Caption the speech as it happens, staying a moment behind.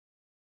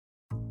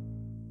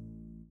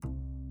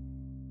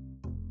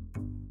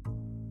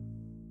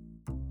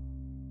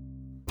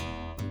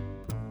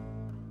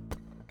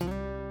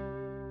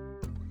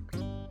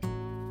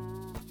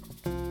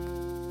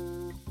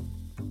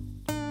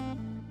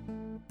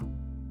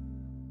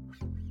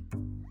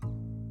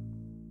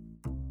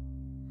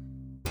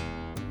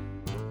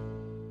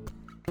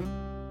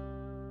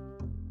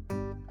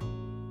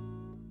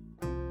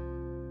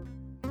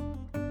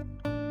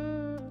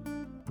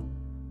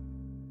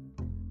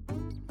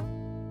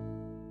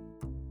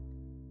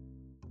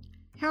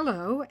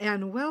Hello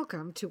and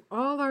welcome to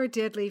all our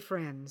deadly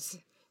friends.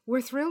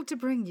 We're thrilled to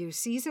bring you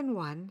Season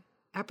 1,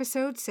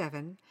 Episode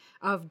 7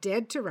 of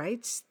Dead to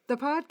Rights, the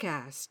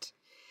podcast.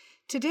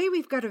 Today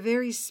we've got a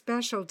very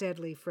special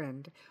deadly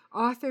friend,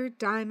 author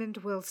Diamond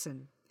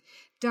Wilson.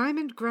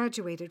 Diamond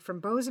graduated from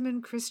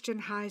Bozeman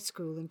Christian High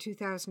School in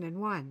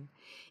 2001.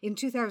 In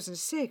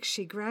 2006,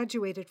 she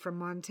graduated from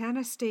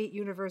Montana State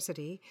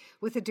University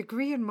with a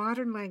degree in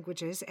modern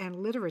languages and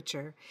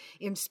literature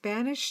in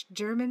Spanish,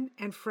 German,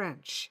 and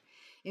French.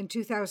 In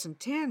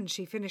 2010,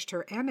 she finished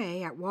her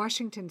MA at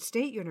Washington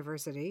State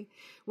University,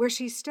 where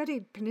she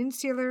studied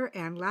Peninsular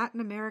and Latin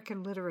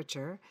American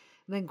literature,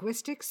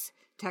 linguistics,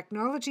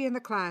 technology in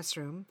the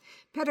classroom,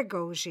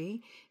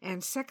 pedagogy,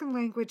 and second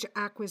language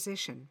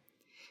acquisition.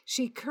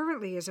 She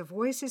currently is a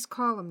Voices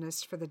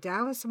columnist for the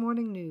Dallas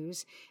Morning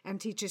News and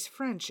teaches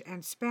French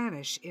and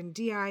Spanish in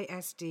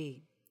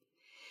DISD.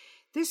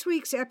 This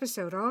week's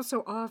episode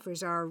also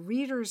offers our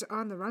Readers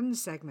on the Run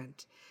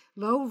segment,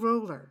 Low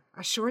Roller,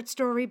 a short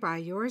story by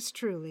yours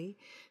truly,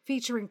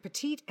 featuring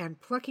petite and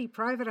plucky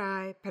private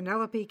eye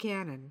Penelope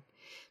Cannon.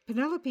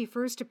 Penelope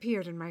first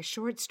appeared in my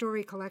short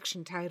story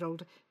collection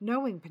titled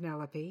Knowing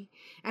Penelope,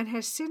 and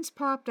has since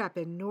popped up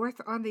in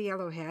North on the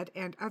Yellowhead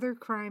and Other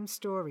Crime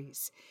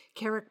Stories,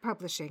 Carrick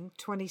Publishing,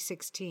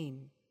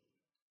 2016.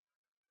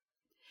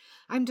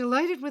 I'm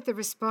delighted with the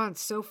response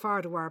so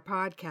far to our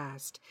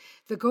podcast.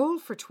 The goal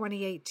for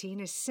 2018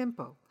 is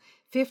simple: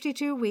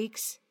 52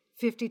 weeks,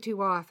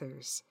 52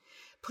 authors.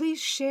 Please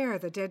share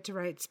the Dead to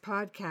Rights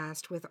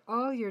podcast with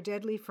all your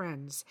deadly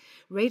friends.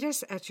 Rate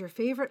us at your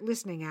favorite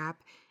listening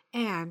app,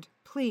 and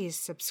please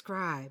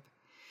subscribe.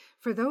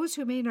 For those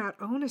who may not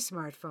own a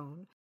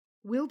smartphone,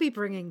 we'll be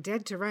bringing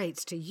Dead to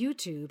Rights to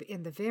YouTube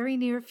in the very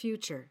near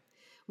future.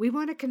 We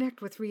want to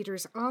connect with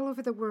readers all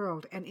over the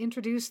world and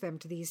introduce them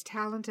to these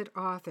talented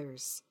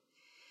authors.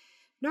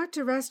 Not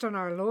to rest on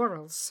our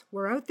laurels,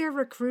 we're out there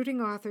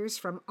recruiting authors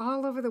from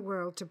all over the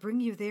world to bring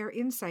you their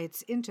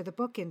insights into the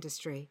book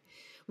industry.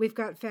 We've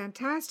got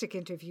fantastic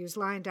interviews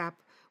lined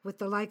up with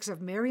the likes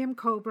of Miriam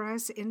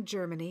Cobras in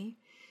Germany,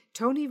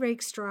 Tony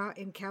Rakestraw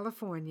in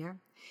California,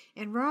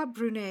 and Rob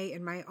Brunet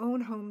in my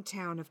own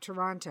hometown of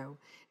Toronto,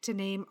 to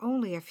name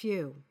only a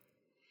few.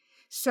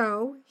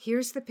 So,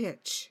 here's the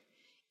pitch.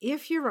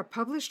 If you're a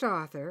published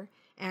author,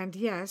 and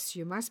yes,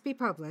 you must be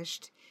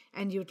published,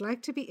 and you'd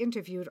like to be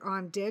interviewed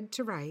on Dead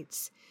to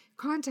Rights,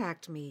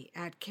 contact me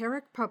at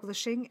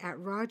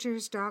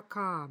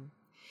carrickpublishing@rogers.com.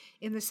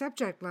 In the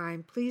subject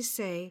line, please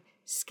say,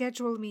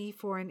 "Schedule me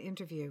for an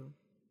interview."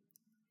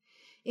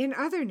 In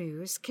other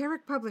news,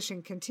 Carrick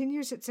Publishing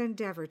continues its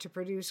endeavor to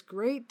produce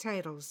great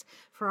titles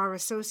for our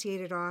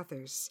associated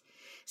authors.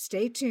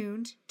 Stay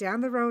tuned.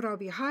 Down the road, I'll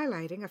be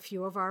highlighting a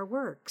few of our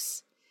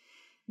works.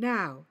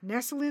 Now,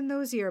 nestle in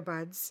those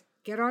earbuds,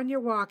 get on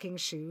your walking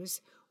shoes,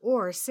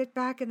 or sit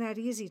back in that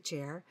easy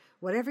chair,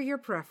 whatever your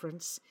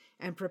preference,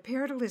 and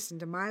prepare to listen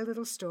to my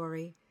little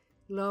story,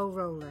 Low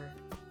Roller.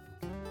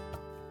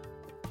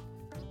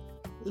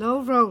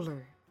 Low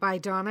Roller by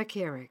Donna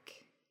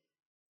Carrick.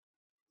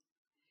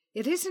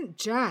 It isn't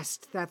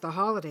just that the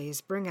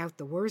holidays bring out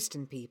the worst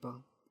in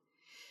people.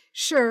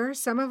 Sure,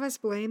 some of us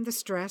blame the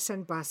stress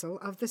and bustle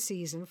of the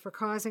season for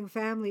causing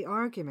family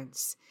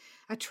arguments,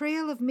 a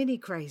trail of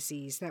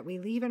mini-crises that we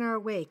leave in our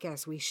wake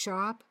as we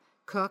shop,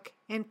 cook,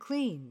 and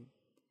clean.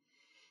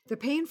 The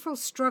painful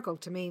struggle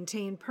to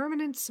maintain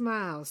permanent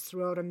smiles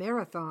throughout a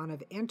marathon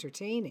of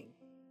entertaining.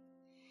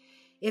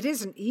 It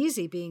isn't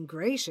easy being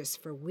gracious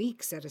for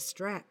weeks at a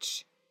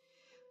stretch.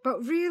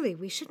 But really,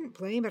 we shouldn't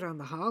blame it on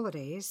the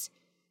holidays.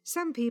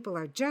 Some people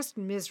are just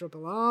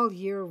miserable all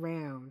year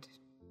round.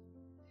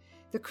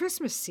 The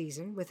Christmas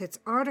season, with its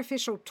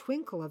artificial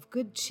twinkle of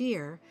good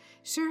cheer,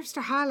 serves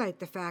to highlight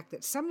the fact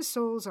that some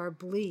souls are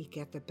bleak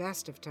at the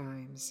best of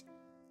times.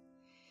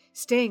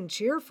 Staying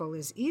cheerful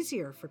is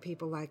easier for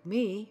people like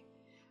me.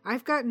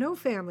 I've got no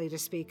family to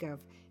speak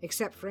of,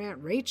 except for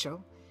Aunt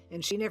Rachel,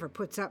 and she never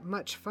puts up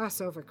much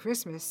fuss over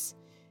Christmas.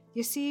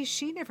 You see,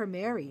 she never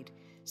married,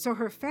 so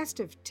her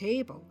festive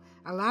table,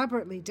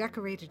 elaborately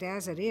decorated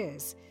as it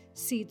is,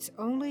 seats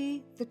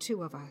only the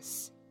two of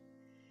us.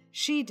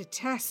 She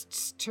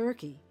detests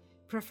turkey,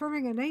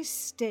 preferring a nice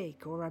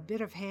steak or a bit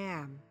of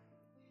ham.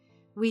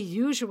 We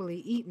usually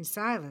eat in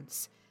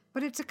silence,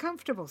 but it's a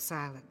comfortable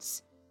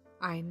silence.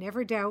 I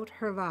never doubt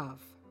her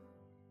love.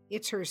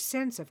 It's her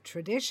sense of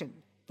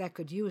tradition that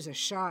could use a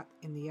shot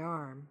in the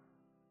arm.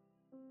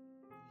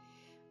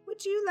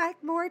 "Would you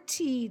like more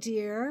tea,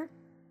 dear?"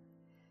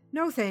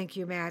 "No, thank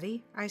you,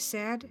 Maddie," I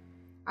said.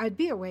 I'd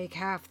be awake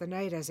half the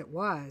night as it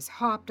was,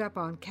 hopped up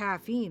on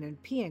caffeine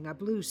and peeing a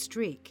blue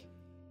streak.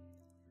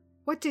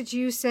 "What did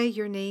you say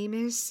your name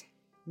is?"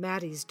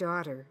 Maddie's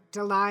daughter,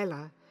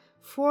 Delilah,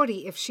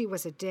 40 if she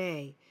was a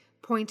day,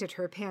 pointed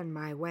her pen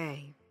my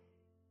way.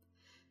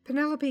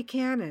 "Penelope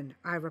Cannon,"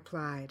 I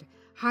replied,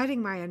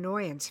 hiding my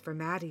annoyance for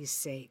Maddie's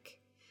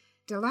sake.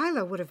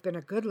 Delilah would have been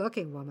a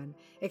good-looking woman,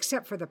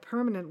 except for the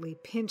permanently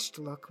pinched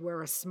look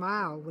where a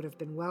smile would have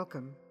been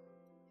welcome.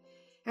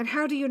 "And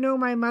how do you know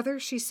my mother?"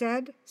 she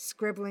said,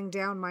 scribbling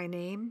down my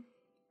name.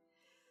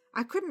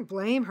 I couldn't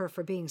blame her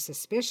for being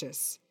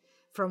suspicious.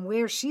 From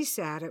where she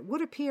sat, it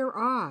would appear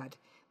odd,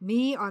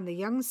 me on the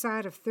young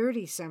side of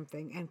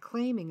 30-something and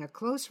claiming a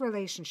close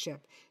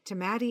relationship to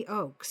Mattie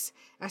Oakes,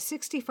 a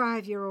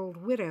 65-year-old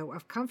widow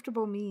of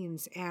comfortable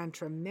means and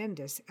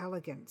tremendous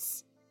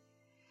elegance.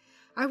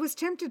 I was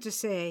tempted to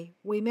say,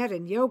 we met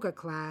in yoga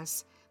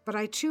class, but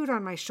I chewed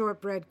on my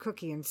shortbread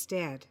cookie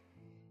instead.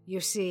 You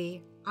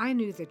see, I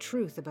knew the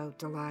truth about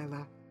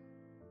Delilah.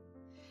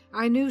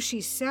 I knew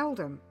she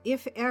seldom,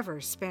 if ever,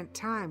 spent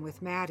time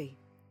with Mattie.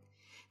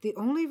 The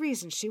only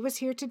reason she was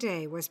here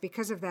today was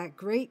because of that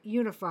great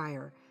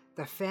unifier,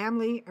 the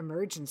family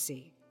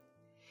emergency.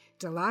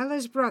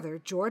 Delilah's brother,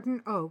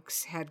 Jordan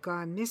Oakes, had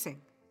gone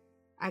missing.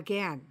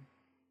 Again.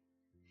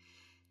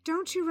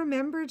 "Don't you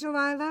remember,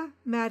 Delilah?"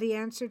 Mattie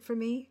answered for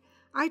me.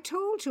 "I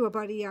told you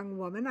about a young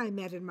woman I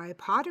met in my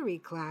pottery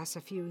class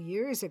a few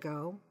years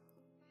ago."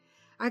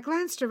 I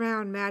glanced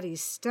around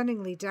Mattie's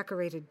stunningly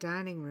decorated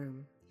dining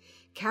room.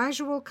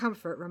 Casual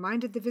comfort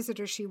reminded the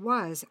visitor she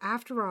was,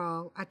 after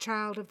all, a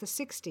child of the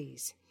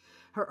 60s.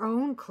 Her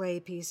own clay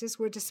pieces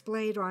were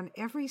displayed on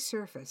every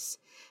surface,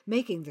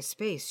 making the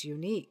space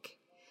unique.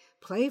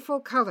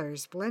 Playful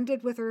colors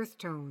blended with earth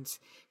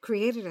tones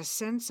created a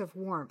sense of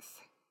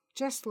warmth,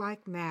 just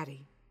like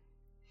Mattie.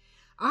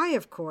 I,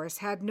 of course,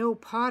 had no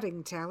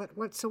potting talent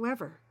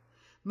whatsoever.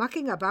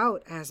 Mucking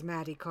about, as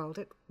Mattie called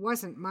it,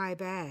 wasn't my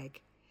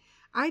bag.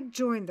 I'd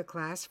joined the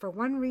class for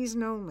one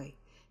reason only,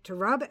 to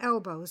rub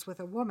elbows with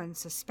a woman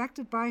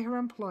suspected by her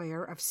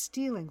employer of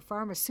stealing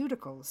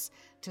pharmaceuticals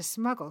to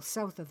smuggle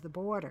south of the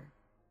border.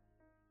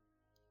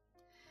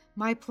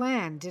 My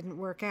plan didn't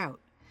work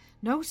out.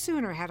 No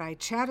sooner had I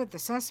chatted the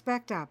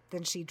suspect up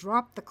than she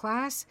dropped the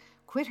class,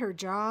 quit her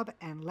job,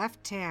 and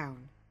left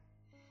town.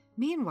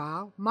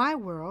 Meanwhile, my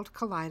world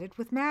collided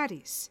with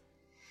Mattie's.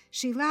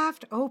 She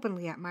laughed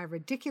openly at my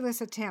ridiculous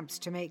attempts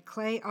to make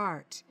clay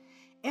art.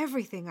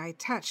 Everything I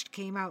touched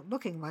came out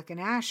looking like an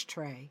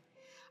ashtray.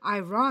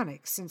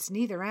 Ironic, since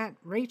neither Aunt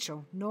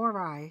Rachel nor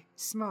I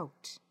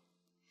smoked.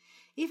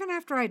 Even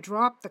after I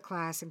dropped the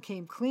class and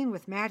came clean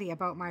with Mattie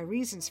about my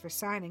reasons for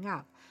signing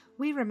up,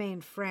 we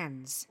remained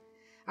friends.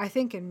 I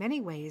think in many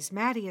ways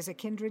Mattie is a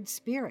kindred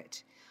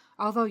spirit,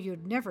 although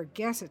you'd never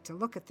guess it to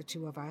look at the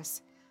two of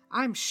us.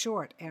 I'm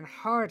short and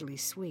hardly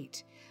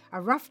sweet, a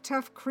rough,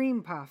 tough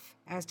cream puff,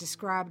 as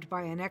described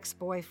by an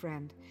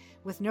ex-boyfriend,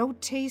 with no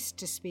taste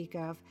to speak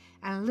of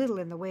and little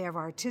in the way of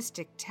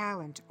artistic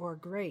talent or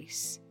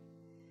grace.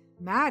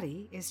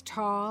 Mattie is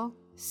tall,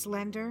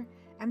 slender,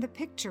 and the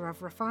picture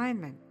of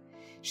refinement.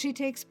 She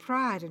takes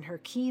pride in her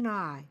keen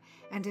eye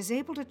and is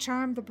able to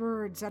charm the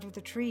birds out of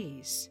the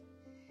trees.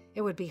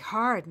 It would be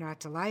hard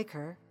not to like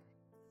her.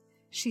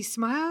 She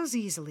smiles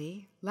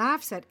easily,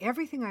 laughs at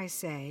everything I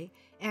say,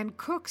 and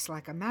cooks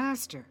like a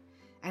master,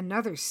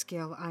 another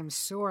skill I'm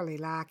sorely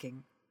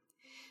lacking.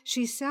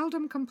 She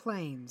seldom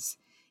complains.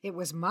 It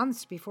was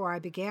months before I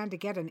began to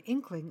get an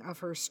inkling of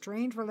her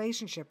strained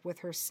relationship with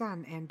her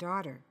son and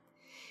daughter.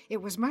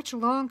 It was much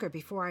longer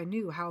before I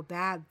knew how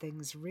bad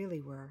things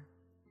really were.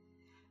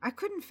 I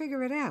couldn't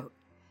figure it out.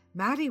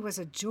 Mattie was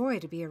a joy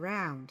to be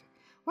around.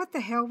 What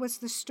the hell was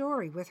the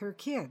story with her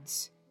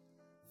kids?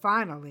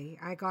 Finally,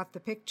 I got the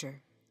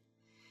picture.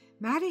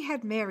 Mattie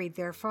had married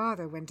their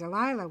father when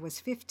Delilah was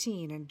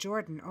 15 and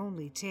Jordan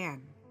only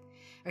 10.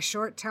 A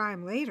short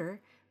time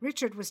later,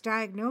 Richard was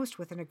diagnosed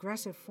with an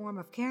aggressive form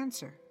of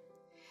cancer.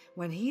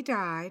 When he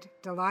died,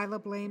 Delilah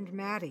blamed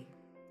Mattie.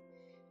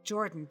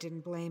 Jordan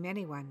didn't blame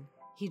anyone.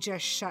 He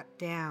just shut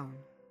down.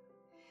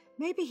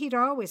 Maybe he'd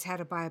always had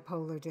a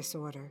bipolar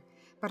disorder,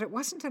 but it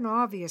wasn't an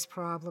obvious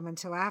problem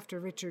until after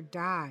Richard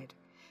died.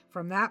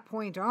 From that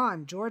point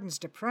on, Jordan's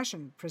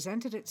depression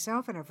presented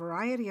itself in a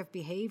variety of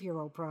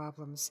behavioral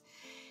problems.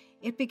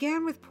 It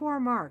began with poor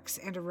marks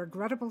and a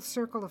regrettable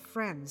circle of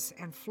friends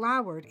and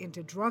flowered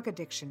into drug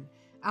addiction,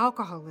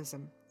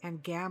 alcoholism,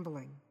 and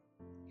gambling.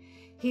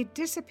 He'd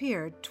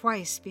disappeared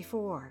twice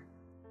before.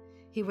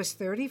 He was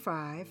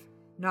 35,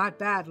 not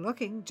bad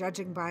looking,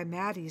 judging by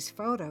Mattie's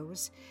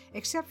photos,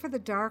 except for the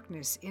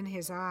darkness in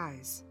his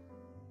eyes.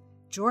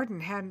 Jordan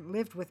hadn't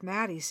lived with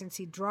Mattie since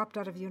he'd dropped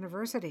out of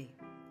university.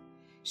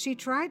 She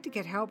tried to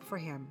get help for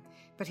him,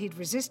 but he'd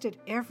resisted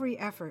every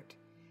effort.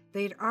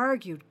 They'd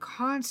argued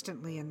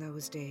constantly in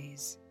those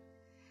days.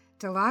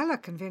 Delilah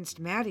convinced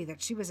Mattie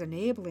that she was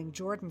enabling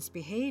Jordan's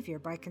behavior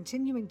by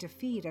continuing to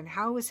feed and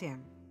house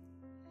him.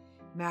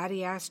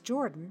 Mattie asked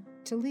Jordan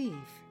to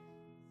leave.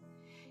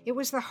 It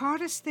was the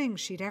hardest thing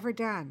she'd ever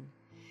done.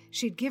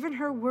 She'd given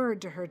her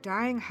word to her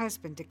dying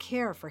husband to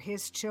care for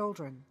his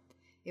children.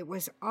 It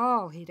was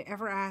all he'd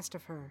ever asked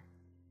of her.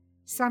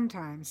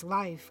 Sometimes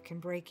life can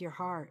break your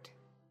heart.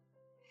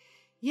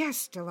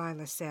 "Yes,"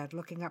 Delilah said,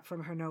 looking up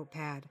from her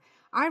notepad.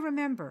 "I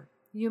remember.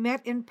 You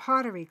met in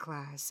pottery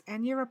class,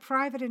 and you're a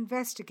private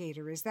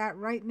investigator. Is that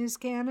right, Miss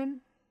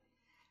Cannon?"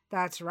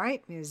 "That's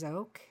right, Ms.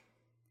 Oak."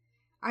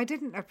 I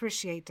didn't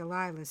appreciate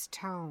Delilah's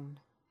tone.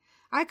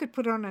 I could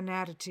put on an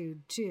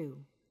attitude,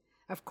 too.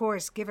 Of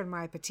course, given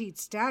my petite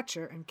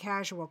stature and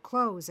casual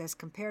clothes as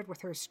compared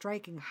with her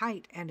striking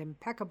height and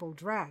impeccable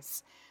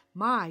dress,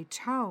 My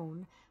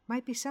tone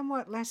might be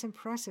somewhat less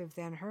impressive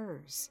than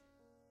hers.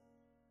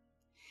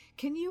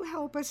 "Can you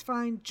help us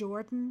find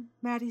Jordan?"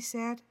 Maddie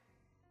said.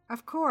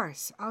 "Of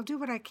course. I'll do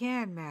what I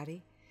can,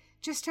 Maddie.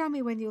 Just tell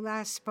me when you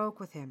last spoke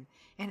with him,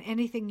 and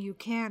anything you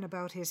can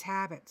about his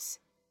habits."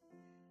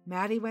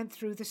 Maddie went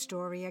through the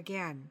story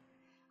again.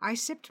 I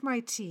sipped my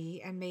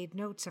tea and made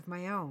notes of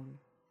my own.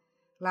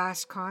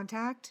 Last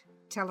contact,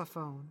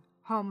 telephone,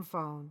 home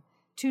phone,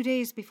 2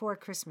 days before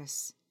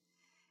Christmas.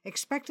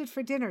 Expected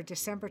for dinner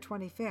December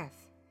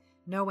 25th.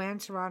 No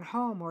answer on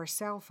home or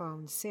cell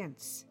phone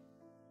since.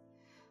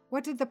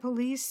 "What did the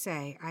police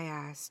say?" I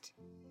asked.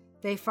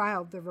 "They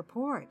filed the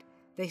report.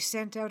 They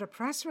sent out a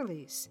press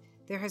release.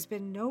 There has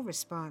been no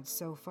response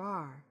so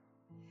far."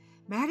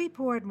 Maddie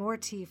poured more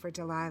tea for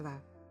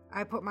Delilah.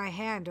 I put my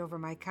hand over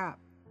my cup.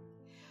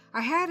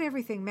 I had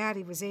everything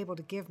Maddie was able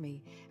to give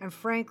me, and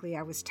frankly,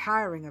 I was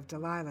tiring of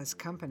Delilah's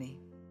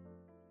company.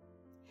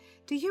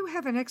 "Do you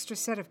have an extra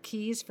set of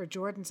keys for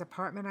Jordan's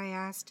apartment?" I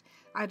asked.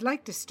 "I'd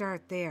like to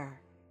start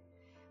there."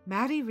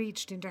 Maddie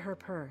reached into her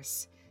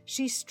purse.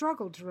 She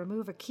struggled to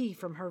remove a key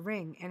from her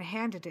ring and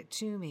handed it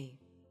to me.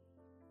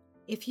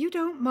 "If you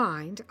don't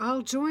mind,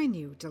 I'll join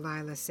you,"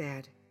 Delilah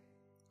said.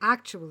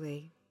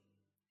 "Actually—"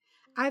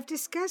 "I've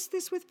discussed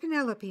this with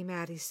Penelope,"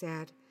 Maddie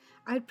said.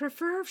 "I'd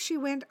prefer if she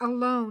went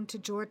alone to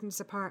Jordan's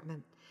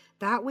apartment.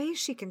 That way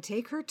she can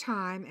take her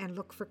time and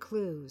look for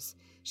clues.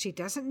 She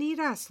doesn't need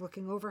us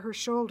looking over her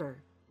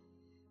shoulder."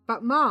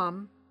 "But,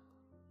 Mom—"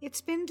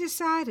 "It's been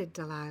decided,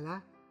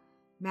 Delilah."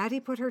 Maddie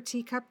put her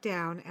teacup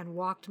down and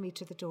walked me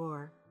to the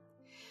door.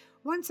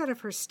 Once out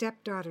of her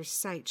stepdaughter's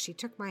sight, she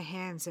took my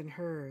hands in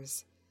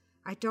hers.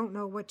 "I don't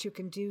know what you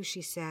can do,"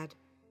 she said,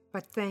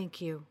 "but thank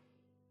you."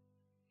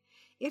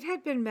 It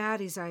had been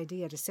Maddie's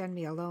idea to send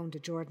me alone to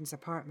Jordan's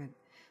apartment.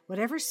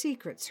 Whatever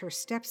secrets her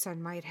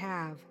stepson might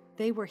have,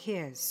 they were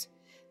his.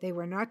 They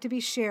were not to be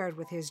shared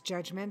with his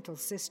judgmental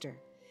sister.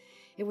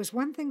 It was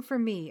one thing for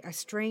me, a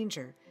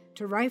stranger,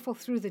 to rifle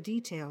through the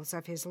details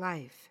of his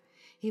life.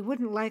 He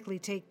wouldn't likely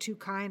take too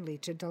kindly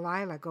to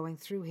Delilah going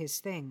through his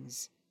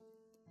things.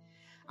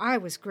 I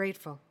was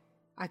grateful.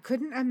 I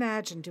couldn't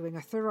imagine doing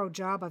a thorough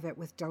job of it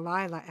with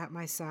Delilah at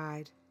my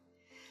side.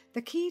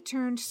 The key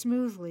turned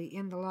smoothly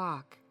in the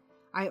lock.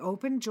 I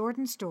opened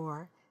Jordan's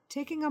door,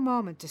 taking a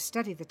moment to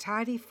study the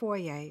tidy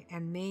foyer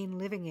and main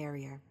living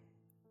area.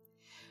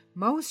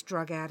 Most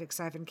drug addicts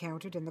I've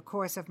encountered in the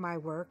course of my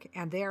work,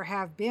 and there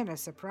have been a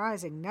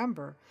surprising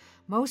number,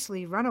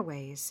 mostly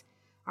runaways,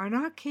 are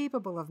not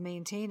capable of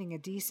maintaining a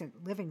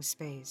decent living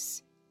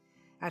space.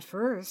 At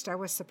first, I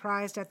was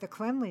surprised at the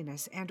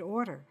cleanliness and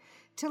order,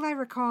 till I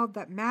recalled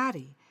that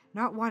Maddie,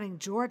 not wanting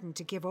Jordan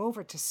to give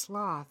over to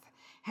sloth,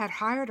 had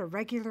hired a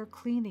regular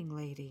cleaning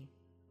lady.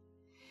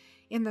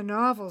 In the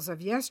novels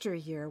of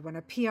yesteryear, when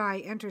a PI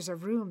enters a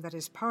room that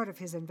is part of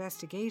his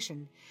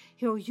investigation,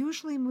 he'll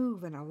usually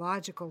move in a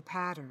logical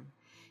pattern.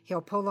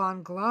 He'll pull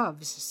on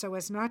gloves so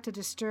as not to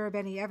disturb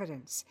any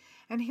evidence,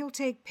 and he'll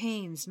take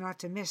pains not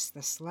to miss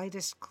the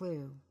slightest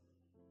clue.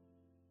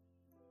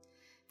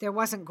 There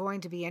wasn't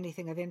going to be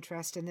anything of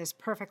interest in this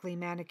perfectly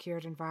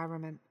manicured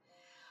environment.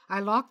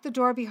 I locked the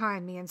door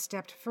behind me and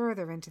stepped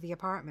further into the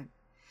apartment.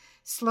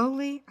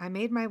 Slowly, I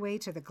made my way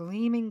to the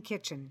gleaming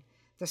kitchen,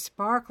 the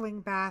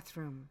sparkling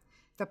bathroom,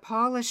 the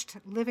polished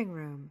living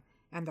room,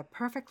 and the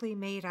perfectly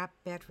made-up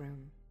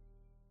bedroom.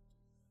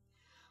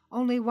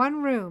 Only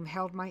one room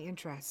held my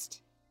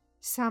interest.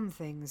 Some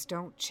things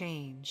don't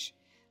change,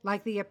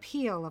 like the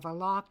appeal of a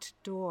locked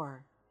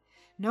door.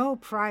 No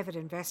private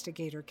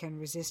investigator can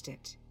resist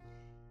it.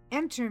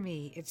 "Enter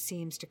me," it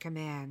seems to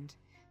command.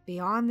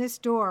 "Beyond this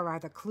door are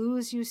the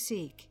clues you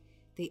seek,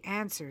 the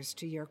answers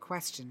to your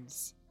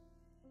questions."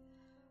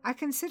 I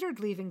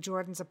considered leaving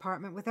Jordan's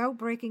apartment without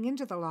breaking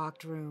into the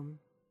locked room.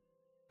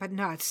 But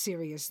not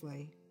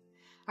seriously.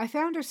 I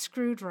found a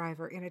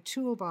screwdriver in a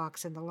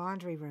toolbox in the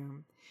laundry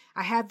room.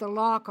 I had the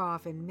lock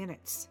off in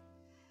minutes.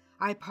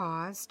 I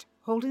paused,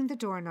 holding the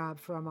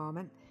doorknob for a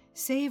moment,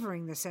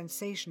 savoring the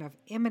sensation of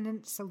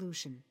imminent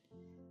solution.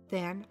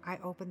 Then I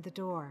opened the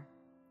door.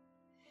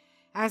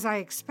 As I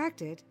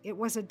expected, it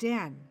was a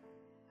den,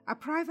 a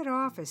private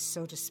office,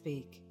 so to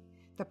speak.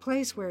 The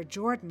place where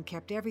Jordan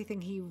kept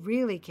everything he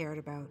really cared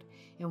about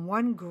in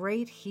one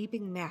great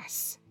heaping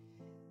mess.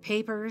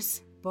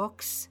 Papers,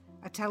 books,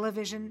 a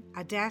television,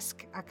 a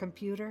desk, a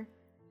computer.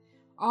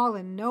 All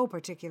in no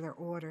particular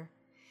order.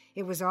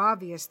 It was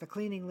obvious the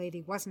cleaning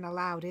lady wasn't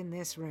allowed in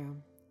this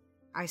room.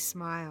 I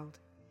smiled.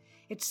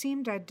 It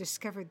seemed I'd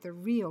discovered the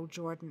real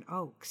Jordan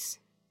Oakes.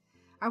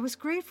 I was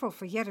grateful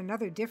for yet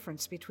another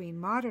difference between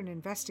modern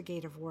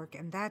investigative work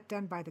and that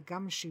done by the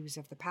gumshoes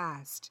of the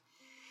past.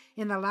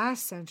 In the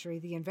last century,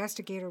 the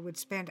investigator would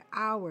spend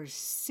hours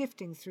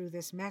sifting through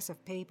this mess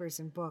of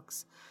papers and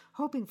books,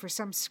 hoping for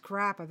some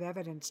scrap of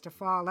evidence to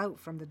fall out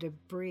from the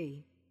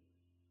debris.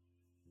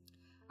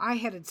 I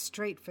headed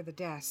straight for the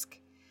desk.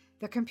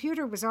 The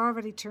computer was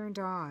already turned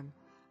on.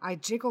 I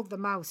jiggled the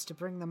mouse to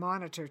bring the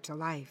monitor to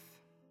life.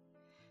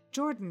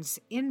 Jordan's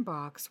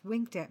inbox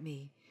winked at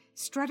me,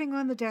 strutting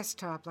on the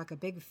desktop like a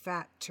big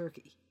fat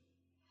turkey.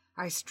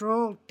 I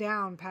strolled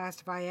down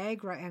past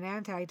Viagra and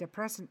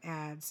antidepressant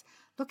ads,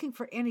 looking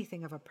for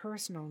anything of a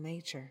personal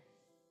nature.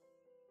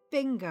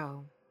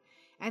 Bingo!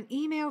 An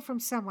email from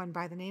someone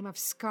by the name of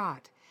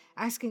Scott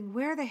asking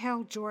where the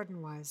hell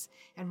Jordan was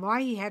and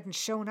why he hadn't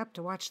shown up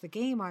to watch the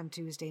game on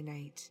Tuesday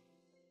night.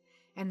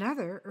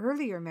 Another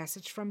earlier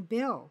message from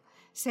Bill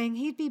saying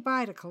he'd be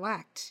by to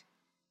collect,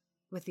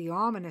 with the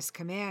ominous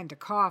command to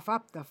cough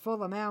up the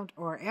full amount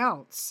or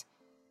else.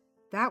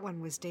 That one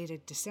was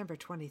dated December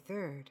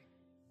 23rd.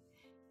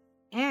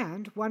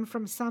 And one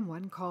from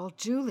someone called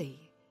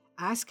Julie,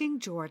 asking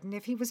Jordan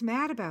if he was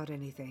mad about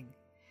anything.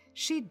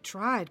 She'd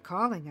tried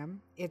calling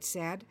him, it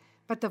said,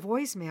 but the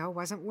voicemail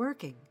wasn't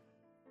working.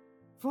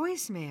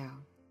 Voicemail?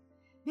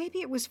 Maybe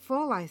it was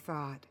full, I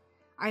thought.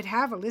 I'd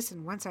have a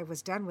listen once I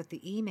was done with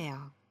the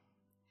email.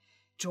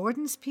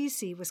 Jordan's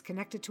PC was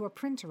connected to a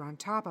printer on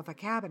top of a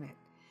cabinet.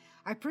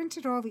 I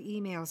printed all the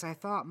emails I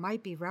thought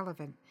might be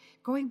relevant,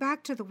 going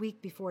back to the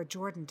week before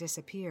Jordan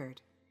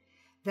disappeared.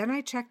 Then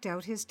I checked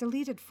out his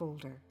deleted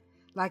folder.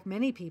 Like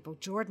many people,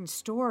 Jordan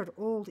stored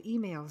old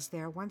emails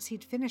there once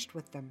he'd finished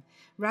with them,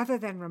 rather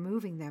than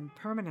removing them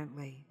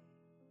permanently.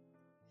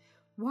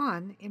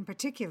 One, in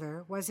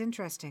particular, was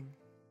interesting.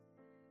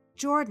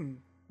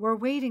 Jordan, we're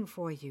waiting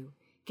for you.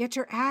 Get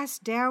your ass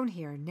down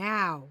here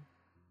now.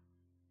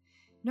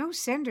 No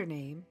sender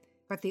name,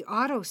 but the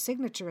auto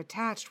signature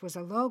attached was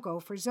a logo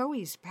for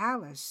Zoe's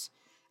Palace,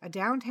 a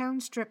downtown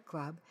strip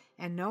club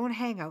and known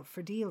hangout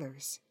for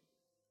dealers.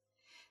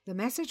 The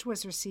message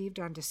was received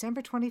on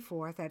December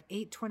 24th at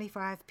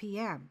 8:25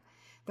 p.m.,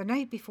 the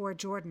night before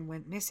Jordan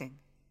went missing.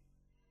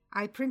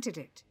 I printed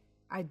it.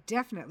 I'd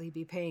definitely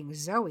be paying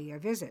Zoe a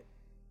visit.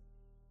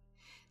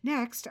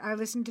 Next, I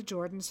listened to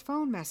Jordan's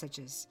phone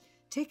messages,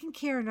 taking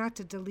care not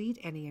to delete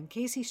any in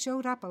case he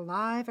showed up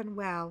alive and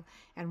well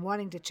and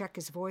wanting to check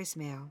his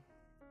voicemail.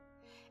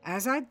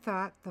 As I'd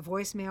thought, the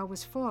voicemail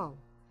was full.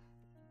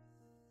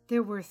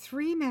 There were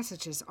 3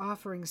 messages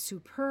offering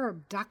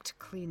superb duct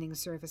cleaning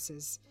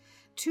services,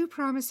 2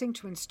 promising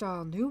to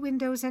install new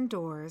windows and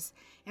doors,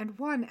 and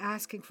 1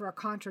 asking for a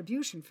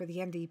contribution for the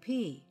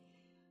NDP,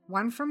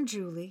 1 from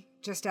Julie,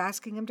 just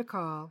asking him to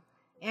call,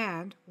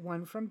 and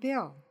 1 from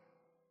Bill.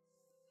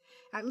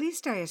 At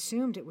least I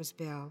assumed it was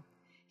Bill.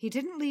 He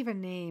didn't leave a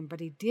name, but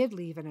he did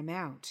leave an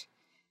amount.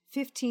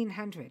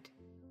 $1,500.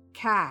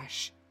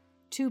 Cash.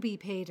 To be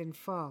paid in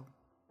full.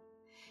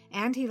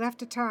 And he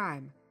left a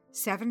time,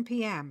 7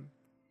 p.m.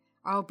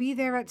 I'll be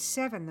there at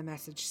 7, the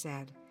message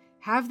said.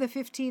 Have the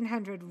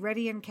 $1,500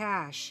 ready in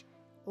cash,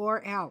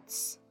 or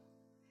else.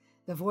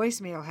 The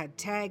voicemail had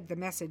tagged the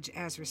message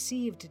as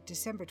received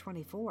December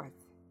 24th.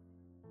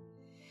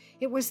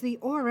 It was the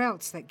or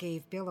else that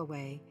gave Bill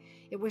away.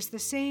 It was the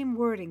same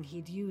wording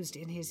he'd used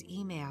in his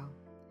email.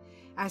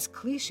 As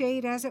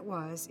cliched as it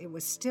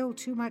was still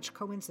too much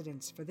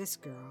coincidence for this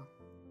girl.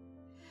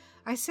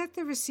 I set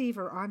the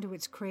receiver onto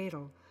its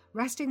cradle,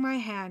 resting my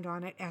hand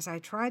on it as I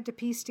tried to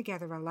piece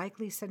together a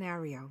likely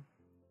scenario.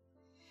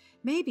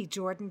 Maybe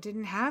Jordan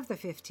didn't have the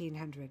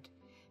 $1,500.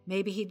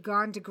 Maybe he'd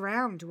gone to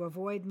ground to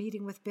avoid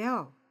meeting with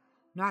Bill.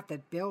 Not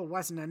that Bill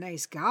wasn't a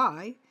nice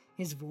guy.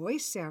 His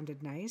voice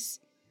sounded nice.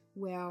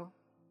 Well,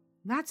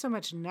 not so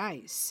much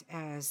nice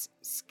as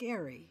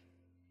scary.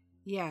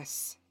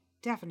 Yes,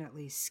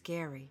 definitely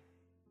scary.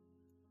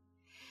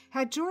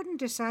 Had Jordan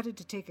decided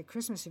to take a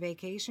Christmas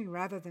vacation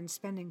rather than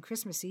spending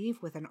Christmas Eve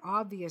with an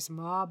obvious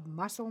mob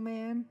muscle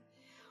man?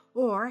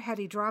 Or had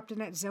he dropped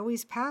in at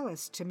Zoe's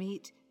Palace to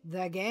meet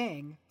the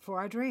gang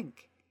for a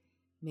drink?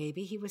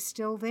 Maybe he was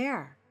still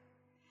there.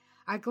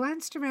 I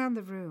glanced around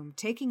the room,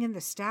 taking in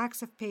the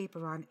stacks of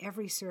paper on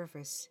every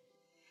surface.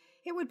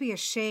 It would be a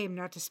shame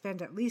not to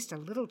spend at least a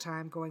little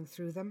time going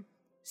through them,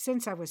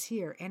 since I was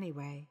here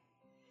anyway.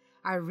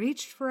 I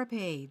reached for a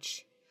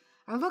page.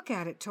 A look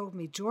at it told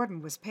me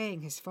Jordan was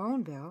paying his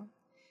phone bill,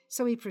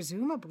 so he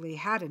presumably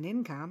had an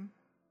income.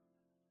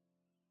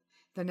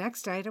 The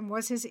next item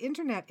was his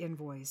internet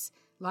invoice,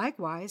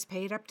 likewise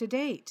paid up to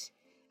date,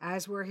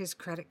 as were his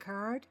credit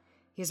card,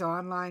 his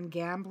online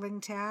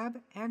gambling tab,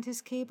 and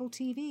his cable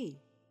TV.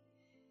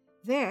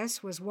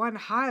 This was one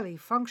highly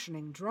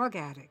functioning drug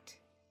addict.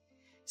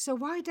 So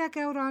why duck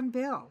out on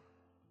Bill?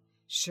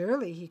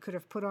 Surely he could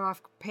have put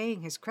off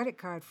paying his credit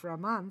card for a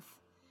month.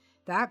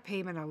 That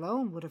payment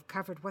alone would have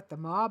covered what the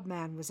mob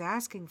man was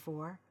asking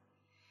for.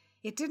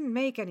 It didn't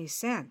make any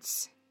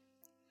sense.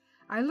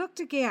 I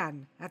looked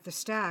again at the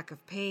stack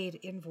of paid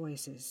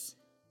invoices.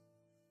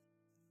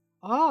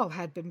 All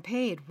had been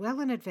paid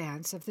well in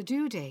advance of the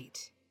due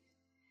date.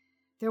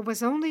 There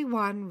was only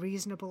one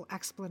reasonable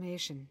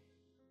explanation.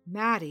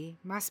 Maddie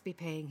must be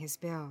paying his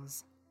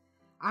bills.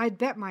 I'd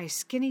bet my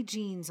skinny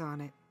jeans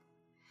on it.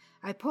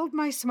 I pulled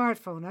my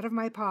smartphone out of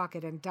my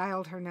pocket and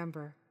dialed her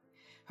number.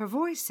 Her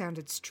voice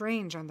sounded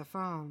strange on the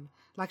phone,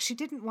 like she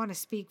didn't want to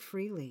speak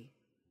freely.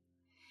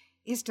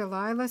 "Is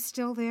Delilah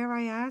still there?"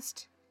 I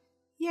asked.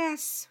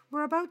 "Yes,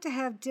 we're about to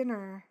have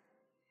dinner."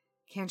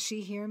 "Can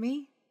she hear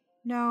me?"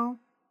 "No."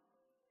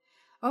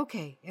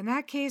 "Okay, in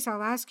that case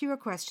I'll ask you a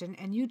question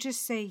and you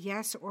just say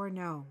yes or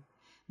no.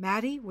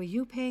 Maddie, were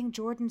you paying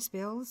Jordan's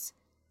bills?"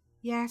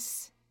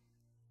 Yes.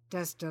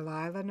 Does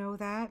Delilah know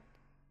that?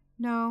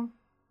 No.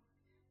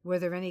 Were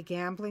there any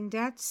gambling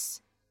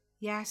debts?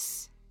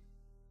 Yes.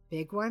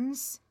 Big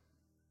ones?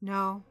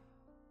 No.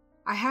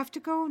 I have to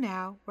go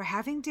now. We're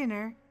having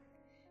dinner.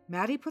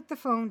 Maddie put the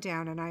phone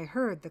down and I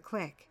heard the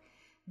click.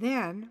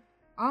 Then,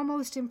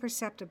 almost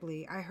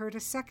imperceptibly, I heard a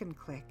second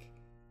click.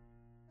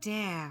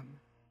 Damn.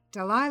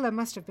 Delilah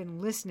must have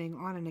been listening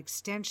on an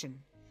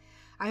extension.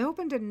 I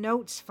opened a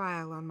notes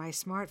file on my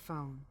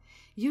smartphone.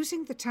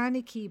 Using the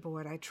tiny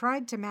keyboard, I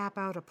tried to map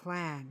out a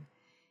plan.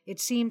 It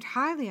seemed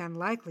highly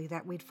unlikely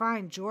that we'd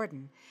find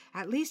Jordan,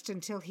 at least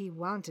until he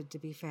wanted to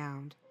be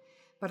found.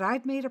 But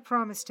I'd made a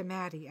promise to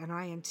Maddie, and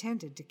I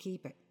intended to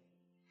keep it.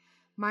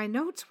 My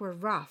notes were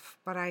rough,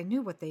 but I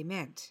knew what they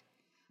meant.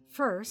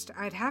 First,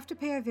 I'd have to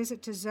pay a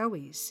visit to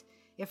Zoe's,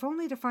 if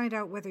only to find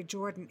out whether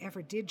Jordan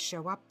ever did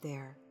show up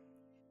there.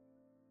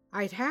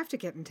 I'd have to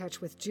get in touch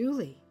with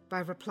Julie by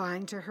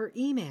replying to her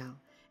email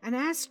and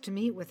ask to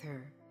meet with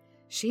her.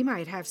 She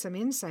might have some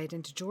insight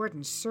into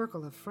Jordan's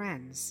circle of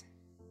friends.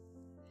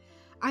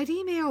 I'd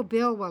email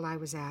Bill while I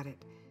was at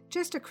it,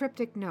 just a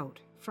cryptic note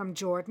from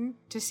Jordan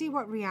to see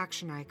what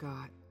reaction I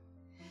got.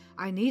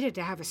 I needed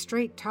to have a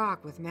straight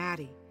talk with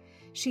Maddie.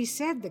 She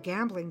said the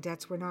gambling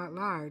debts were not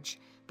large,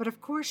 but of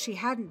course she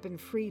hadn't been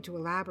free to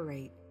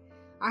elaborate.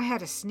 I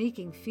had a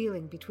sneaking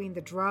feeling between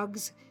the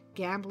drugs,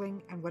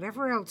 gambling, and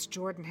whatever else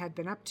Jordan had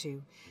been up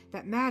to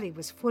that Maddie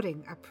was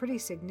footing a pretty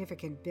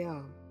significant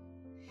bill.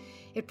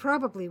 It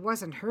probably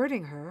wasn't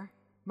hurting her.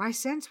 My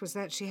sense was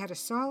that she had a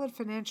solid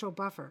financial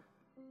buffer.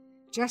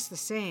 Just the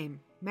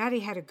same, Maddie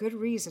had a good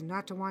reason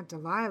not to want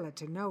Delilah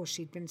to know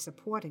she'd been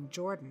supporting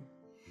Jordan.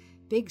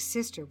 Big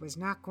Sister was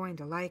not going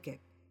to like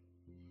it.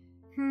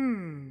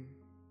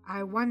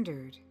 I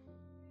wondered.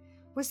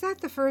 Was that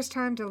the first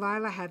time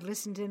Delilah had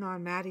listened in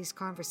on Maddie's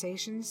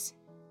conversations?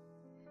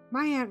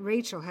 My Aunt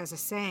Rachel has a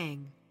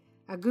saying,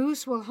 "A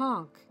goose will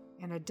honk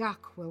and a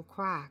duck will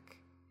quack."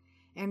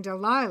 And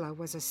Delilah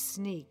was a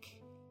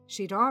sneak.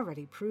 She'd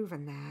already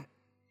proven that.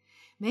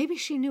 Maybe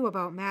she knew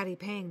about Maddie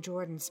paying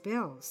Jordan's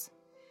bills.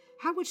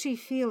 How would she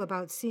feel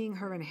about seeing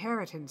her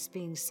inheritance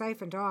being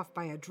siphoned off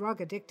by a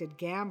drug-addicted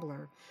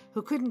gambler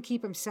who couldn't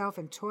keep himself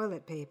in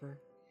toilet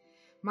paper?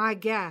 My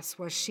guess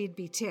was she'd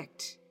be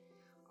ticked.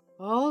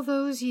 All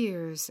those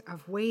years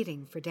of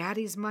waiting for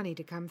Daddy's money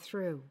to come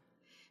through,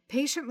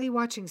 patiently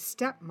watching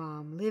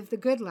stepmom live the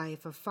good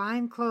life of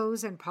fine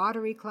clothes and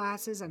pottery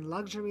classes and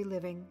luxury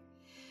living,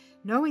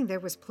 knowing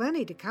there was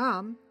plenty to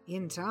come,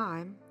 in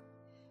time,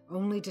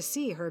 only to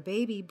see her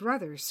baby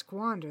brother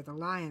squander the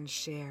lion's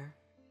share.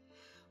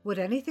 Would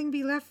anything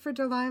be left for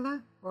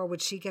Delilah, or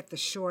would she get the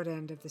short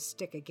end of the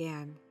stick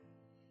again?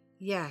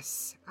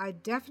 Yes,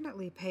 I'd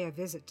definitely pay a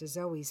visit to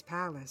Zoe's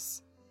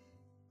palace.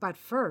 But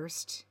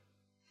first,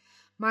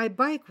 my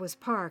bike was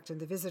parked in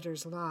the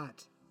visitor's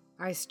lot.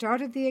 I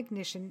started the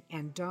ignition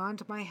and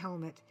donned my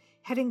helmet,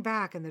 heading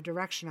back in the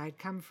direction I'd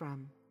come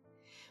from.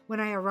 When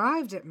I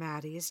arrived at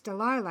Maddie's,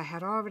 Delilah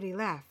had already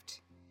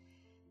left.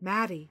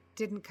 Maddie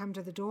didn't come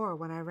to the door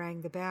when I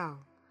rang the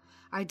bell.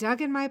 I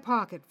dug in my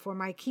pocket for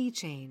my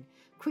keychain,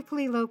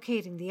 quickly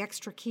locating the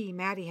extra key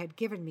Maddie had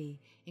given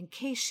me in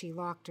case she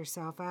locked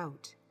herself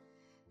out.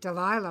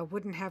 Delilah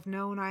wouldn't have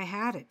known I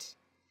had it.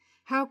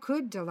 How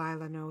could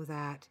Delilah know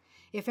that?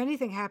 If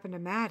anything happened to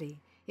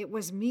Maddie, it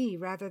was me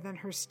rather than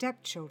her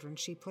stepchildren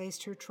she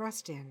placed her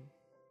trust in.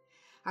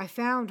 I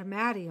found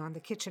Maddie on the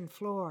kitchen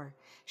floor.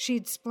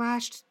 She'd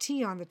splashed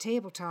tea on the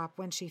tabletop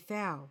when she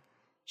fell.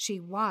 She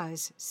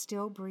was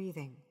still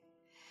breathing.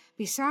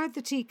 Beside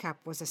the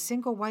teacup was a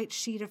single white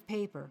sheet of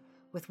paper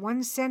with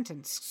one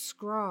sentence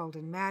scrawled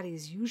in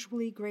Maddie's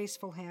usually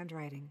graceful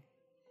handwriting.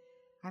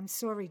 "I'm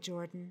sorry,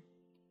 Jordan."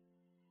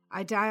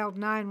 I dialed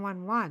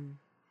 911.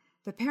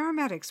 The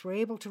paramedics were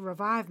able to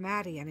revive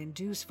Maddie and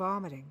induce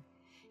vomiting.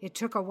 It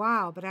took a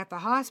while, but at the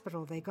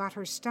hospital they got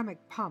her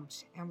stomach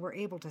pumped and were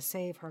able to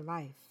save her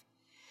life.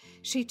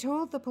 She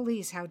told the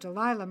police how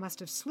Delilah must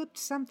have slipped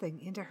something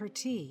into her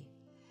tea.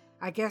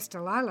 I guess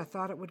Delilah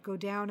thought it would go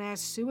down as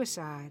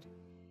suicide.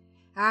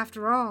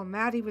 After all,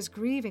 Maddie was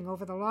grieving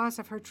over the loss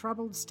of her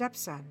troubled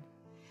stepson.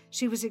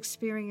 She was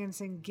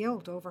experiencing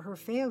guilt over her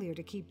failure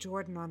to keep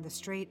Jordan on the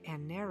straight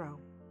and narrow.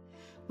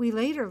 We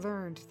later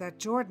learned that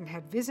Jordan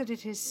had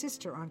visited his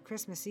sister on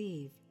Christmas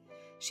Eve.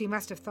 She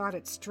must have thought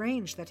it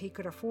strange that he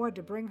could afford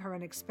to bring her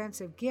an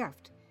expensive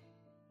gift,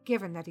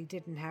 given that he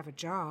didn't have a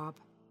job.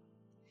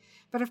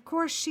 But of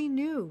course she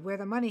knew where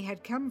the money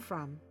had come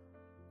from.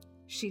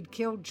 She'd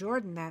killed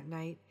Jordan that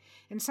night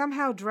and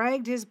somehow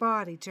dragged his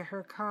body to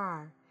her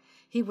car.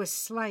 He was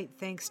slight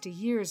thanks to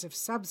years of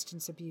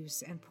substance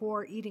abuse and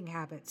poor eating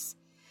habits.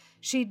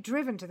 She'd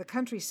driven to the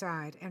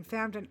countryside and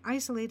found an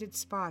isolated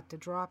spot to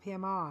drop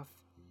him off.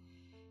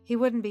 He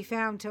wouldn't be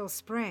found till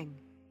spring,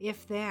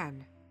 if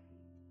then.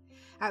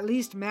 At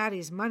least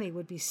Maddie's money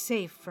would be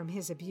safe from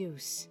his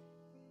abuse.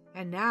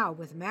 And now,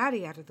 with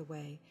Maddie out of the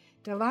way,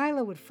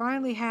 Delilah would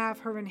finally have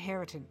her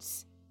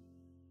inheritance.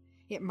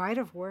 It might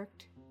have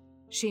worked.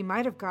 She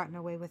might have gotten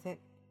away with it.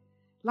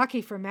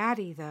 Lucky for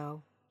Maddie,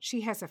 though,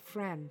 she has a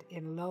friend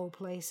in low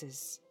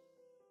places.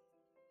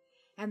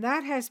 And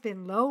that has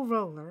been Low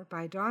Roller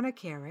by Donna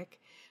Carrick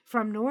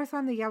from North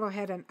on the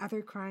Yellowhead and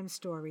Other Crime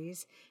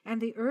Stories,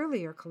 and the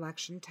earlier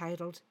collection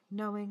titled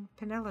Knowing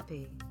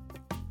Penelope.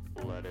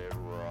 Let it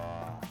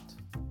rot.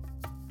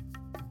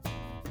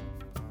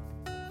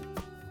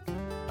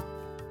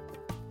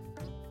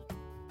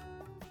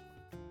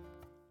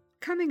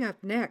 Coming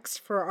up next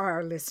for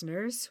our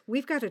listeners,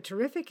 we've got a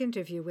terrific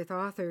interview with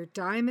author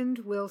Diamond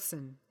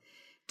Wilson.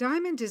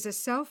 Diamond is a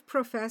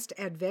self-professed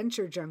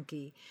adventure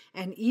junkie,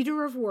 an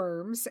eater of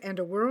worms, and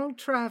a world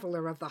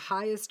traveler of the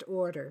highest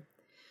order.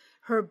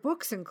 Her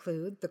books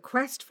include the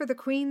Quest for the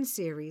Queen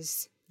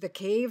series, The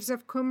Caves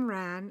of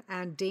Qumran,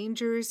 and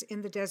Dangers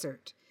in the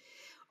Desert.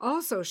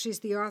 Also, she's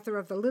the author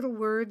of the Little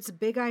Words,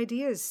 Big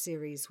Ideas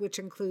series, which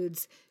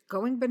includes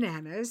Going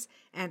Bananas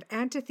and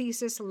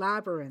Antithesis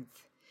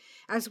Labyrinth,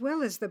 as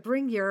well as the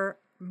Bring Your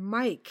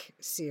Mike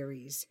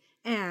series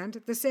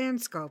and The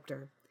Sand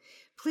Sculptor.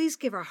 Please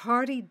give a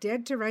hearty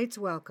Dead to Rights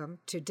welcome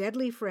to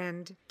deadly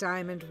friend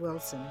Diamond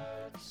Wilson.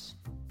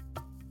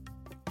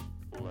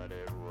 Let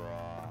it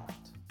rot.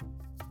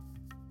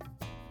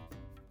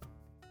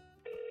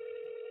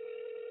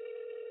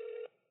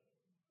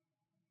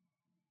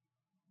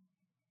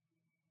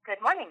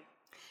 Good morning.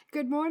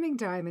 Good morning,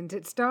 Diamond.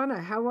 It's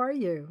Donna. How are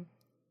you?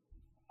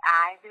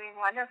 I'm doing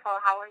wonderful.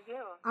 How are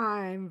you?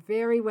 I'm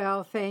very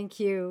well, thank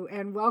you.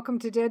 And welcome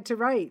to Dead to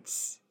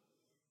Rights.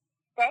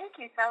 Thank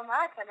you so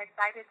much. I'm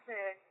excited to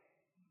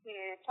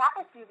chat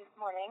with you this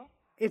morning.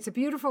 It's a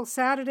beautiful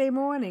Saturday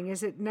morning.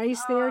 Is it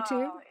nice there,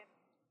 too?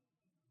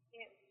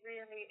 It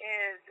really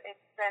is.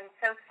 It's been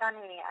so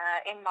sunny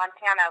in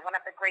Montana. One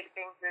of the great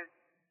things is,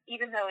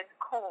 even though it's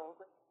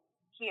cold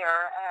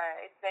here,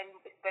 it's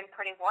been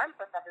pretty warm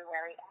for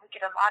February. We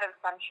get a lot of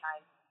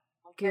sunshine.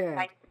 Good. It's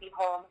nice to be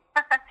home.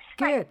 Good.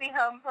 Nice to be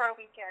home for a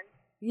weekend.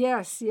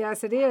 Yes,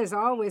 it is.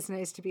 Always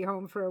nice to be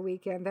home for a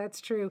weekend. That's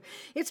true.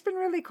 It's been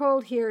really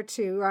cold here,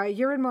 too.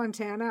 You're in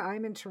Montana.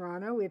 I'm in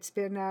Toronto. It's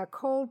been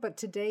cold, but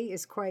today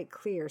is quite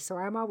clear. So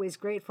I'm always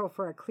grateful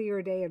for a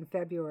clear day in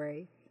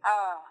February.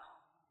 Oh.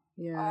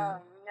 Yeah.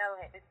 Oh, no,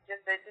 it's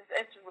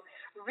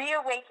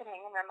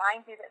reawakening and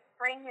reminds you that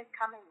spring is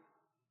coming.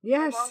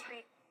 Yes. There won't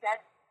be dead,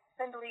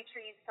 spindly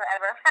trees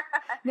forever.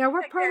 Now,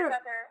 what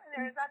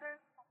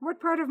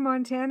part of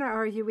Montana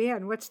are you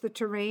in? What's the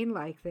terrain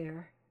like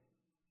there?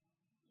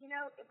 You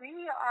know,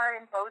 we are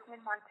in Bozeman,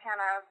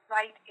 Montana,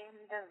 right in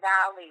the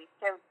valley.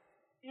 So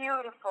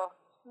beautiful,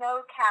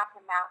 snow-capped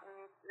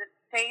mountains that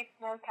stay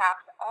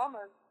snow-capped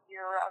almost the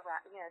year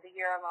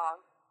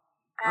long.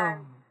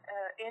 And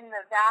in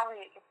the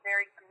valley, it gets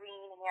very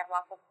green, and we have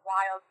lots of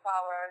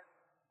wildflowers,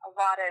 a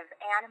lot of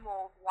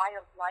animals,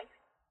 wildlife.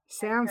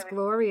 Sounds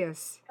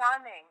glorious.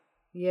 Stunning.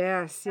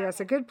 Yes,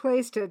 a good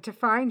place to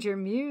find your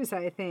muse,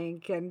 I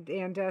think,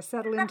 and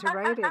settle into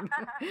writing.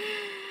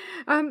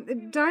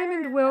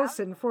 Diamond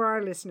Wilson, for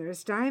our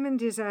listeners,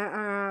 Diamond is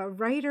a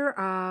writer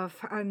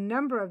of a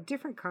number of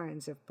different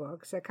kinds of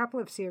books, a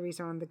couple of series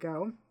on the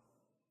go.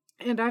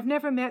 And I've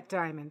never met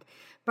Diamond,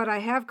 but I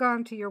have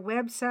gone to your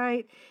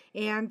website.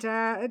 And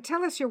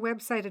tell us your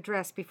website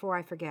address before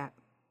I forget.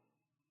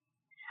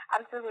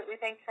 Absolutely.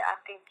 Thanks for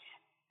asking.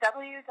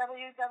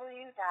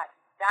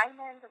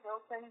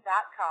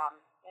 www.diamondwilson.com.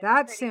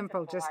 That's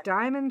simple, just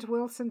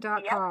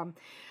diamondwilson.com.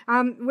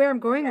 Yep. Where I'm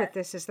going with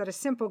this is that a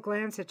simple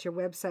glance at your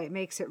website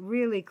makes it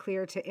really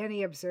clear to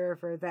any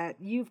observer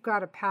that you've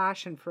got a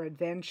passion for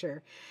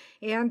adventure.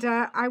 And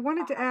I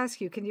wanted to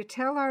ask you, can you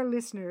tell our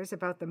listeners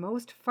about the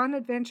most fun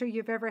adventure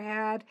you've ever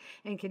had?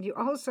 And can you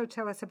also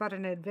tell us about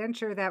an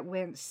adventure that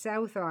went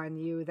south on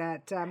you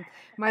that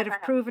might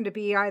have proven to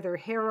be either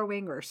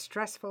harrowing or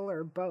stressful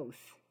or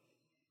both?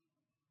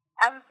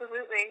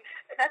 Absolutely.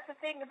 That's the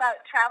thing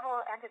about travel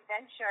and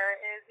adventure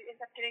is you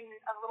end up getting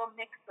a little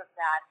mix of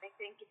that. I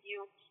think if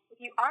you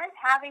aren't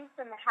having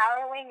some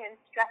harrowing and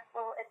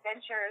stressful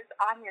adventures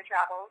on your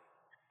travels,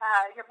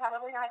 you're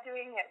probably not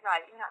doing it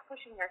right. You're not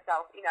pushing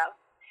yourself,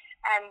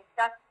 And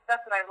that's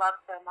what I love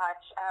so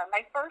much.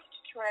 My first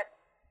trip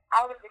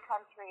out of the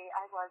country,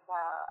 I was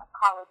a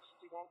college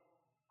student,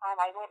 and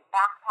I went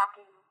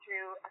backpacking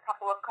through a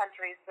couple of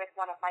countries with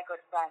one of my good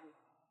friends.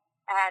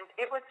 And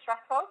it was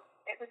stressful.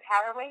 It was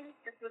harrowing.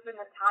 This was in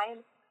the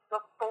time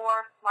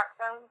before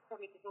smartphones, so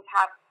we didn't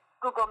have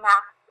Google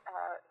Maps.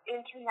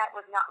 Internet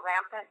was not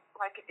rampant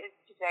like it is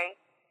today.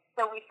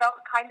 So we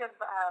felt kind of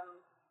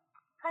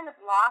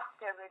lost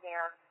over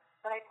there.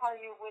 But I tell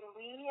you, when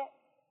we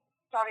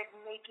started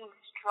making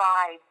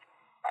strides,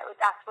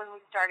 that's when we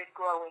started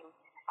growing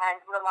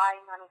and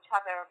relying on each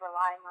other,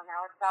 relying on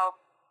ourselves.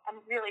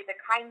 And really, the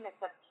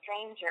kindness of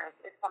strangers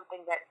is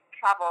something that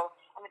travel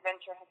and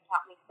adventure has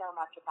taught me so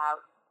much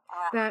about.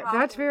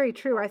 That's very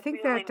true. I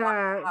think really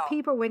that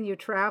people, when you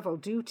travel,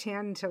 do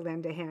tend to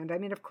lend a hand. I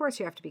mean, of course,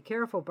 you have to be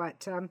careful,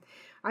 but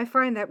I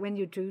find that when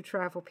you do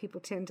travel,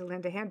 people tend to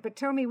lend a hand. But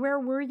tell me, where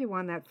were you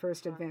on that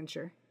first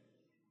adventure?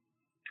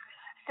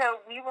 So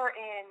we were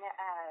in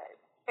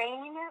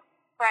Spain,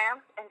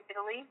 France, and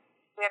Italy.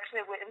 We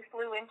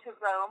flew into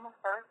Rome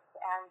first,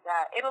 and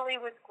Italy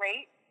was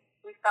great.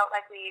 We felt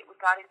like we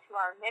got into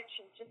our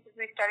niche, and just as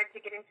we started to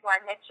get into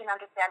our niche and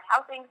understand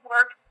how things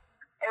work,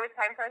 it was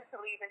time for us to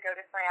leave and go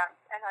to France.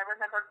 And I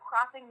remember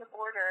crossing the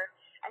border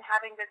and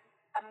having this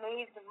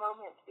amazed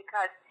moment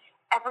because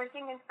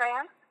everything in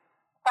France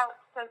felt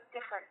so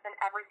different than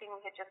everything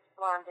we had just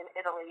learned in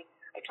Italy.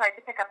 I tried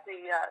to pick up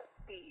the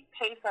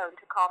payphone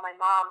to call my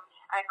mom,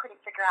 and I couldn't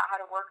figure out how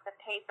to work the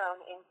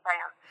payphone in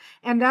France.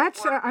 And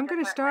that's, I'm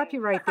going to stop you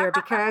right there,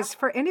 because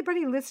for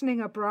anybody listening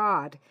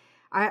abroad,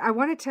 I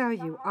want to tell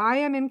you, I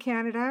am in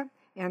Canada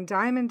and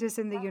Diamond is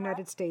in the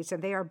United States,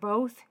 and they are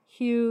both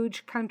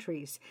huge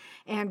countries.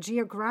 And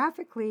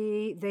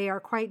geographically, they are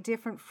quite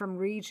different from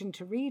region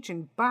to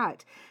region,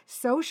 but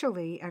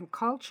socially and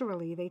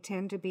culturally, they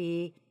tend to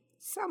be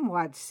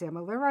somewhat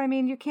similar. I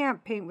mean, you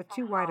can't paint with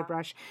too wide a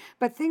brush,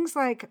 but things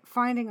like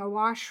finding a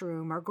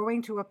washroom or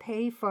going to a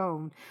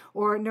payphone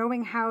or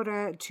knowing how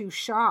to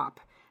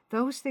shop,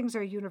 those things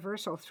are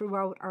universal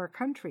throughout our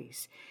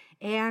countries.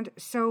 And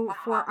so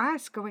for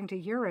us, going to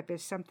Europe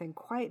is something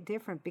quite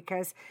different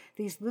because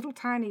these little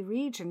tiny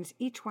regions,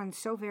 each one's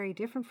so very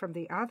different from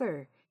the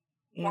other.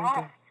 And,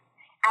 yes.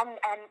 And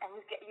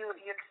you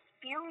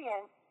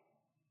experience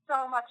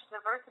so much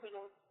diversity,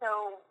 and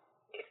so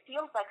it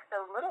feels like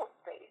so little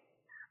space.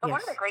 But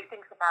one of the great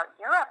things about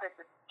Europe is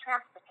its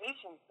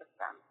transportation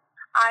system.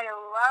 I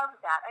love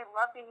that. I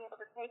love being able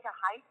to take a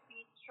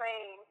high-speed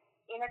train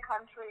in a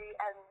country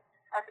and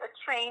a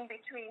train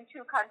between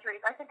two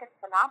countries. I think it's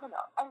phenomenal.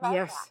 I love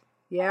that.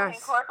 Yes. And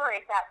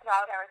incorporate that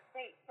throughout our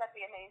states. That'd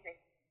be amazing.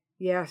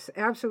 Yes,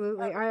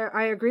 absolutely.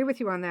 I agree with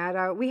you on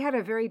that. We had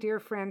a very dear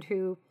friend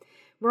who,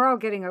 we're all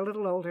getting a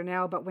little older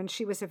now, but when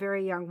she was a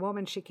very young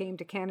woman, she came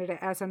to Canada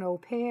as an au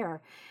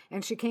pair,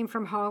 and she came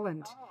from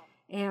Holland.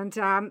 And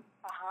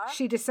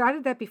she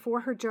decided that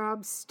before her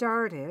job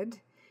started,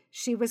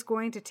 she was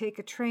going to take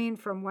a train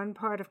from one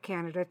part of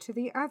Canada to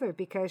the other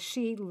because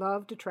she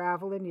loved to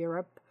travel in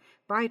Europe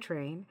by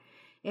train.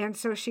 And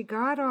so she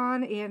got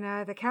on in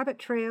the Cabot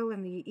Trail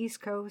in the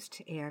East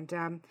Coast,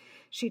 and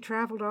she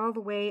traveled all the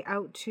way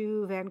out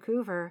to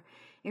Vancouver.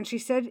 And she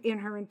said in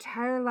her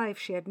entire life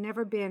she had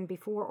never been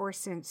before or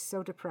since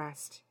so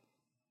depressed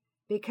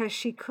because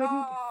she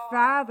couldn't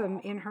fathom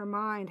in her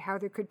mind how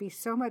there could be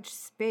so much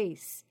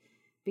space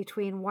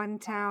between one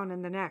town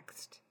and the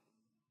next.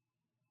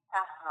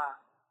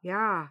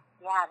 Yeah.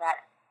 Yeah,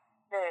 that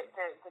the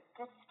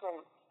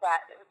distance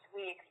that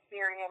we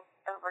experience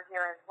over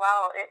here as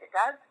well, it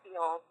does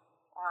feel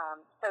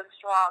so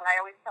strong. I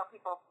always tell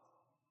people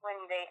when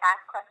they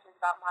ask questions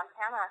about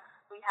Montana,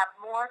 we have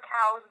more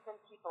cows than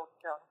people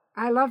still.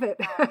 I love it.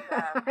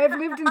 And, I've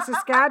lived in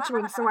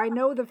Saskatchewan, so I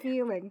know the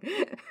feeling.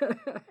 The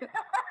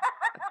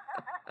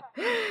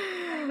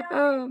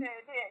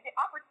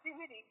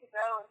opportunity to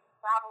go and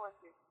travel and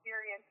to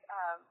experience,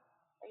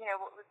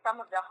 some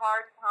of the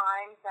hard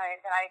times that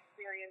I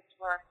experienced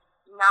were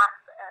not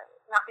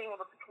being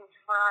able to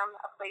confirm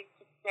a place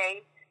to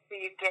stay. So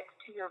you get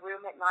to your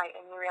room at night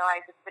and you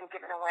realize it's been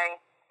given away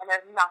and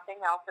there's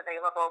nothing else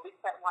available. We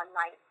spent one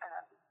night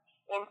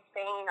in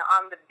Spain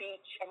on the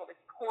beach and it was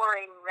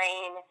pouring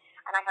rain,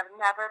 and I have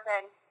never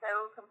been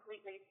so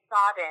completely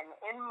sodden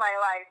in my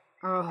life.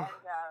 Oh,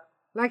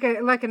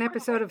 and, like an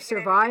episode of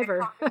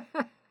Survivor.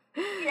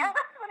 Yeah,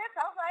 that's what it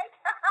felt like.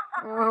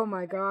 Oh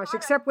my gosh,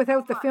 except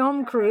without the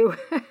film crew.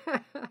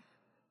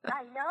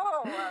 I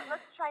know.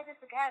 Let's try this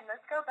again.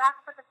 Let's go back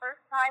for the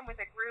first time with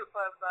a group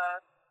of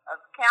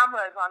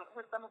cameras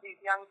with some of these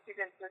young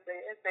students as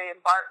they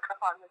embark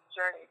on this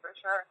journey, for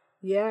sure.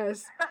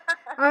 Yes.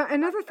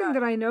 Another thing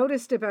that I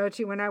noticed about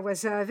you when I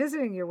was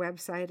visiting your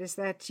website is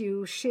that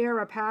you share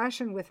a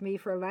passion with me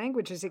for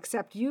languages,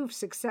 except you've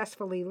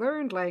successfully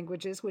learned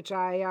languages, which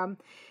I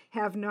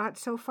have not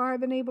so far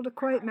been able to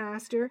quite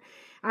master.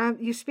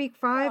 You speak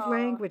 5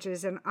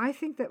 languages, and I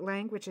think that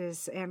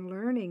languages and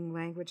learning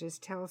languages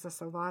tells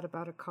us a lot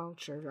about a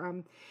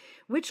culture.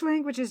 Which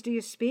languages do you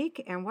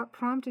speak, and what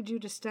prompted you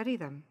to study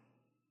them?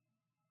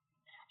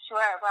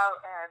 Sure. Well,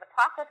 the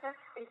process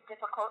is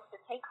difficult to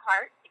take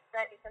heart.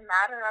 It's a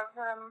matter of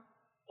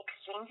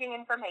exchanging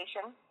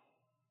information.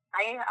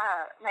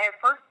 My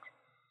first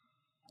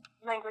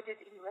language is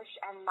English,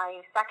 and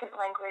my second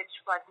language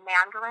was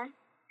Mandarin.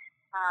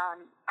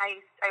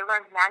 I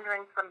learned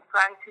Mandarin from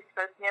friends who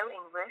spoke no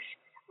English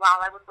while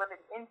I was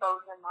living in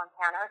Bozeman,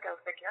 Montana. Go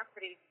figure,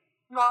 pretty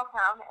small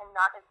town and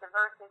not as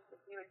diverse as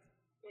you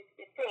would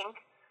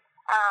think.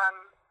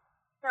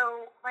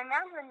 So my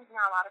Mandarin is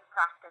now out of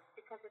practice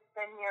because it's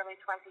been nearly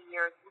 20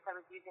 years since I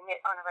was using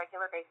it on a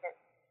regular basis.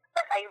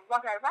 But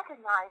what I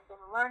recognized in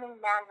learning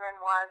Mandarin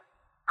was,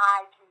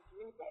 I can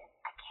do this.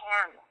 I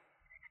can.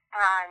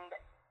 And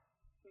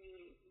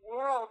the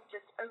world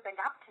just opened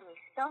up to me.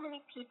 So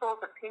many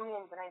people's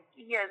opinions and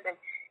ideas and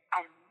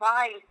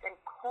advice and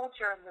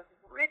culture and the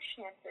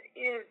richness that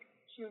is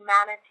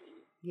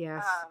humanity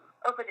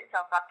opened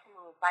itself up to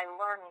me by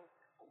learning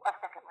a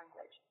second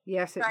language.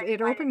 Yes, it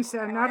opens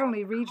not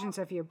only regions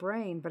of your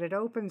brain, but it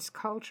opens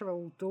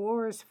cultural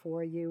doors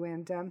for you.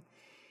 And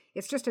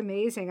it's just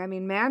amazing. I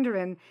mean,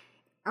 Mandarin,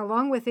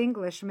 along with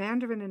English,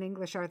 Mandarin and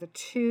English are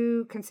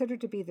considered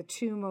to be the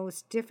two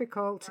most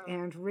difficult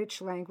and rich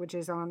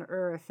languages on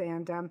earth.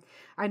 And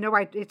I know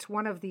it's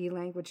one of the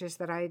languages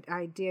that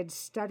I did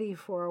study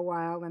for a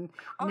while and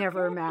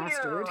never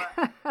mastered.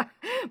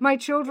 My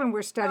children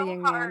were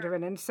studying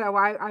Mandarin, and so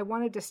I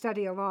wanted to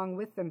study along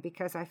with them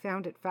because I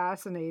found it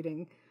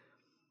fascinating.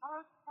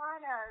 Oh,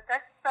 Sana,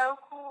 that's so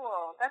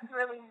cool. That's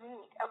really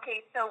neat.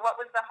 Okay, so what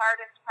was the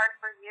hardest part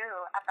for you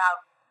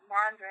about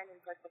Mandarin in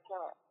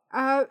particular?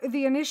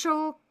 The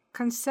initial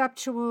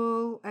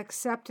conceptual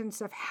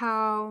acceptance of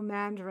how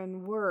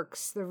Mandarin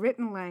works, the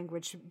written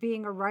language.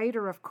 Being a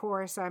writer, of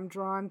course, I'm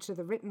drawn to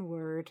the written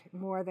word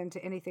more than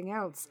to anything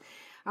else.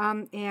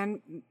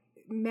 And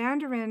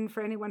Mandarin,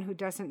 for anyone who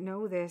doesn't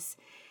know this,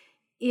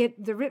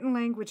 the written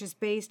language is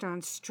based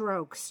on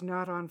strokes,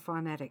 not on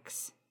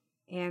phonetics.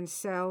 And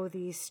so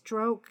the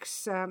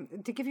strokes, to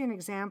give you an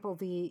example,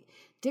 the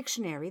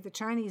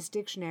Chinese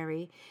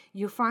dictionary,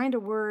 you find a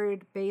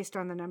word based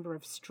on the number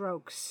of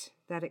strokes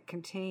that it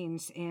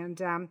contains. And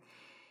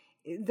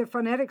the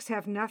phonetics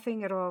have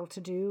nothing at all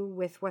to do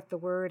with what the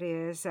word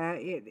is.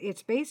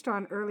 It's based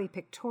on early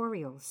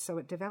pictorials, so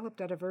it developed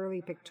out of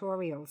early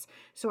pictorials.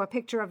 So a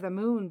picture of the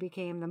moon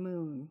became the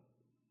moon.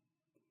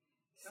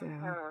 So,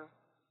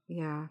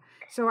 yeah.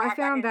 So I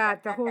found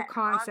that the whole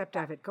concept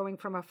of it, going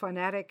from a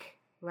phonetic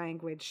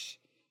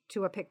language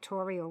to a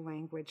pictorial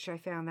language,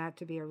 I found that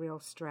to be a real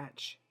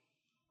stretch.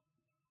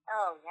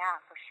 Oh, yeah,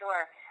 for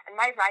sure. And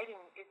my writing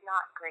is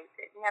not great.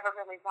 It never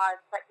really was.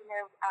 But,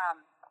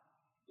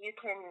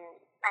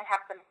 I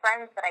have some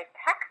friends that I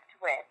text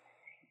with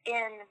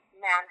in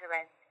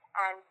Mandarin.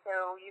 And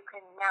so you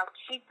can now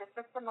cheat the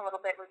system a little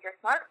bit with your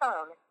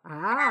smartphone.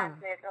 And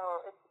it's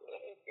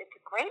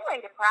a great way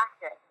to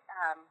practice.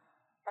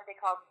 What they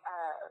call,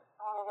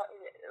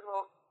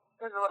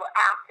 there's a little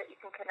app that you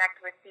can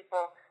connect with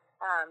people.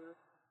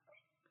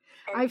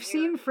 I've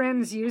seen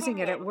friends using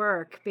it at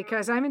work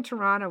because I'm in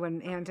Toronto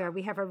and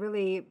we have a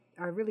really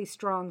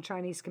strong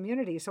Chinese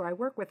community. So I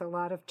work with a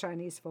lot of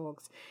Chinese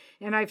folks,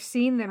 and I've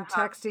seen them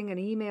texting and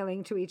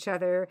emailing to each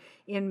other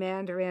in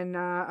Mandarin,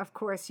 of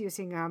course,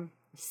 using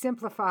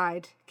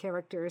simplified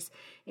characters,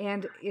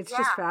 and it's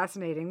just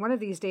fascinating. One of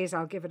these days,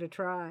 I'll give it a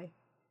try.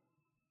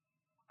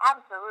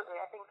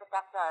 Absolutely, I think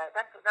that's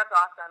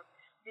awesome.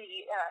 The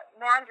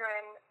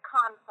Mandarin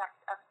concept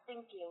of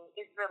thinking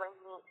is really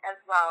neat as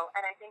well.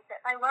 And I think that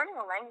by learning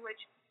a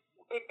language,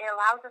 it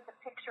allows us a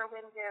picture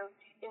window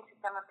into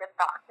some of the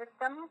thought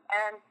systems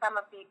and some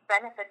of the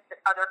benefits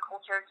that other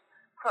cultures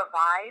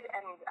provide.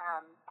 And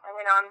I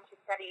went on to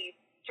study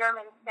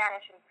German,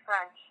 Spanish, and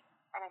French.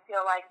 And I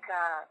feel like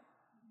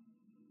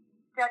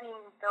studying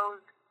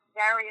those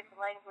various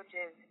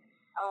languages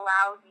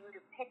allows you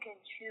to pick and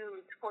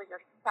choose for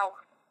yourself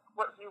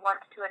what you want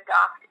to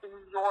adopt in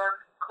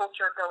your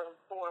culture going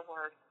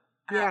forward.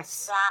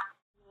 Yes. That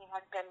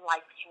has been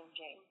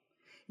life-changing.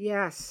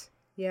 Yes,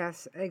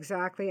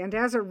 exactly. And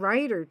as a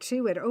writer,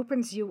 too, it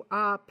opens you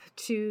up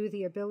to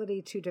the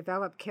ability to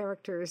develop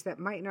characters that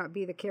might not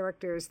be the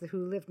characters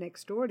who live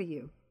next door to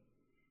you.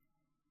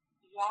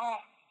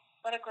 Yes.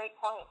 What a great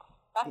point.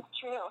 That's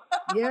true.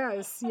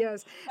 Yes.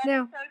 That's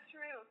now, so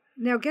true.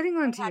 Now, getting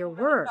on to your work.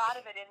 I hadn't really thought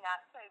of it in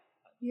that sense.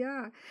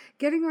 Yeah.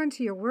 Getting on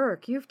to your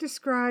work, you've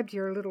described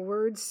your Little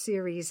Words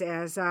series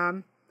as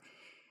I'm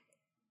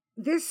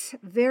going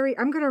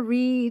to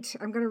read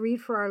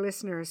for our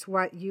listeners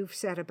what you've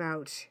said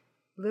about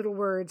Little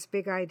Words,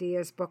 Big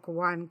Ideas, Book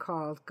 1,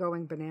 called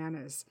Going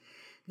Bananas.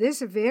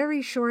 This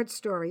very short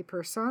story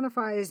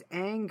personifies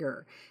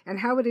anger and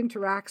how it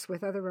interacts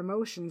with other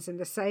emotions in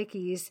the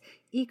psyche's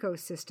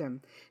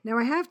ecosystem. Now,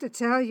 I have to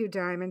tell you,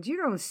 Diamond, you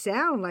don't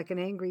sound like an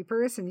angry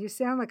person. You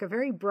sound like a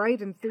very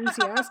bright,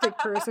 enthusiastic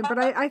person, but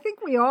I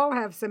think we all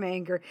have some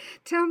anger.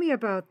 Tell me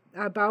about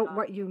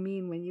what you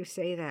mean when you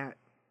say that.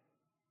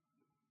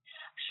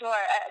 Sure.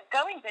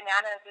 Going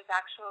Bananas is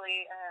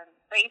actually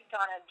based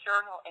on a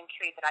journal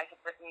entry that I had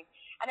written,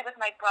 and it was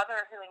my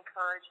brother who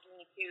encouraged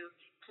me to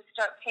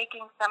start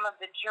taking some of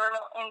the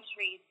journal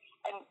entries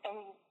and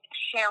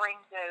sharing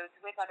those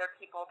with other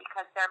people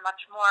because they're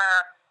much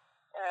more,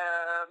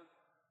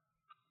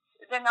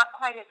 they're not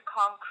quite as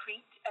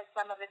concrete as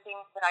some of the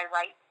things that I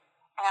write.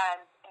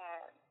 And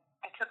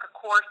I took a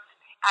course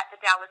at the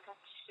Dallas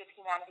Institute of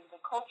Humanities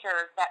and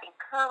Culture that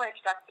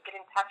encouraged us to get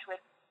in touch with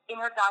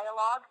inner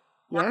dialogue.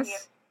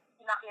 Yes.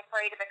 Not be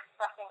afraid of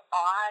expressing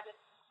odd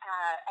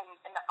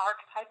and the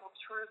archetypal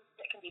truths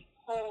that can be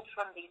pulled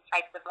from these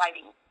types of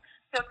writings.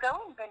 So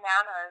Going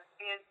Bananas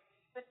is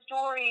the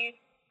story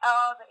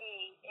of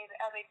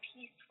a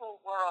peaceful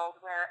world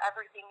where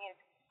everything is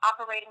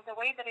operating the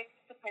way that it's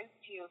supposed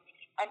to.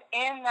 And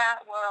in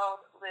that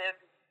world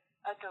lives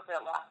a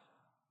gorilla.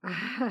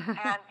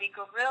 And the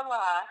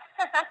gorilla,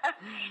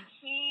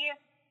 he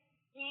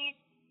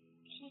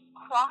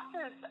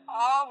crosses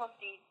all of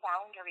these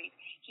boundaries.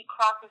 He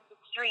crosses the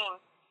stream.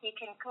 He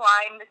can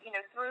climb,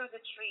 through the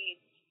trees.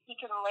 He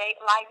can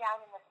lie down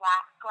in the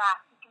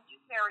grass. He can do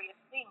various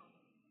things.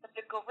 But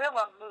the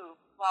gorilla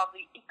moves while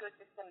the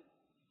ecosystem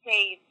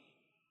stays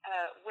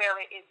where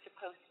it is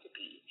supposed to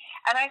be.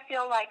 And I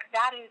feel like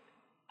that is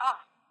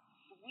us.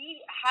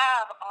 We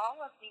have all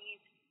of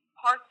these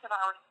parts of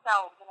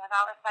ourselves and of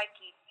our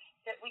psyche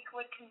that we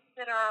could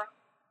consider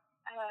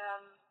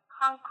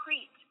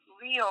concrete,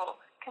 real,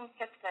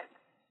 consistent.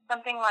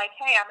 Something like,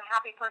 hey, I'm a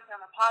happy person,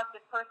 I'm a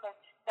positive person.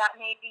 That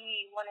may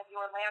be one of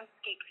your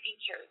landscape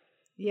features.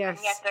 Yes.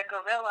 And yet the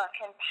gorilla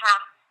can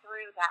pass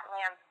through that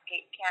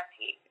landscape, can't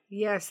he?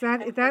 Yes,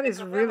 And that so is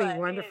the really gorilla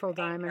wonderful, is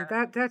Diamond.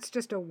 Anchor. That's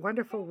just a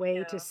wonderful way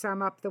Thank to you.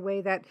 sum up the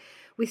way that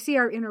we see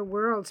our inner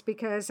worlds.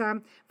 Because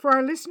for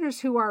our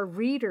listeners who are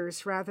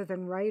readers rather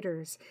than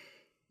writers,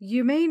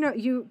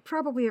 you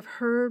probably have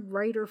heard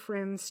writer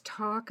friends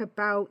talk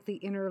about the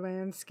inner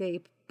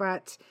landscape,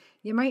 but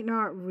you might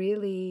not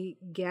really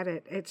get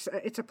it. It's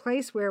a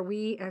place where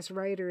we as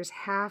writers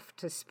have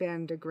to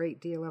spend a great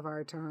deal of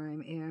our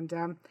time, and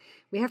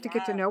we have to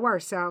get to Yes. know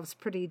ourselves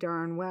pretty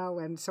darn well.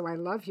 And so I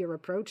love your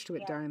approach to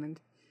it, Yes. Diamond.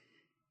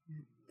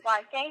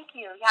 Why, thank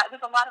you. Yeah, it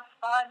was a lot of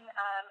fun,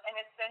 and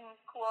it's been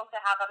cool to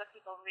have other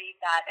people read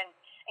that and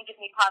give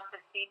me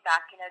positive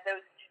feedback. You know,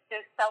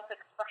 those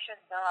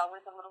self-expressions are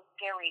always a little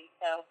scary,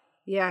 so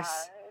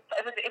Yes.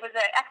 it was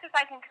an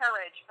exercise in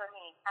courage for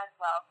me as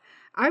well.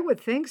 I would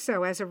think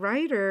so. As a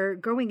writer,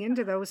 going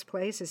into those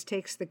places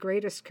takes the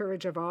greatest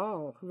courage of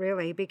all,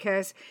 really,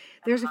 because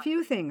there's a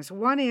few things.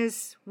 One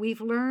is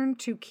we've learned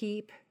to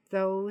keep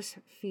those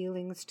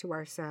feelings to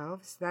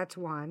ourselves. That's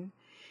one.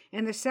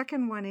 And the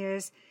second one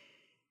is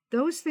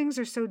those things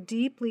are so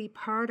deeply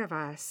part of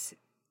us.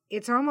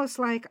 It's almost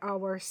like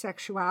our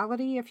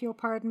sexuality, if you'll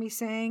pardon me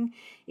saying.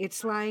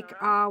 It's like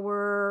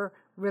our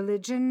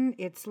religion.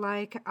 It's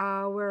like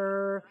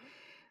our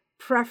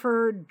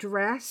preferred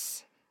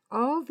dress.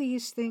 All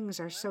these things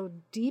are so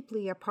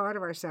deeply a part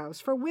of ourselves.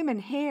 For women,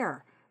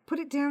 hair. Put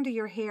it down to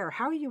your hair.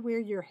 How you wear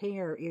your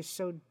hair is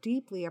so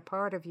deeply a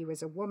part of you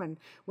as a woman,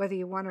 whether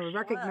you want to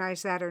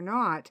recognize that or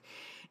not.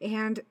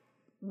 And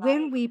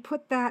when we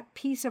put that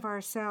piece of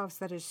ourselves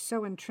that is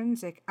so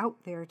intrinsic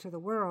out there to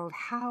the world,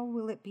 how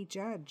will it be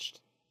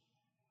judged?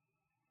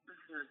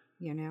 Mm-hmm.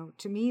 You know,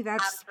 to me,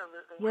 that's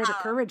Absolutely. where the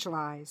courage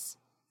lies.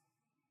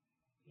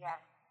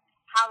 Yes.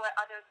 How are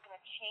others going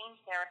to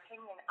change their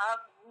opinion of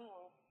me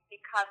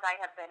because I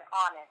have been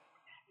honest?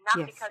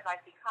 Not Yes. because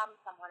I've become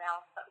someone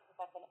else, but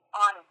because I've been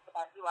honest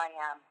about who I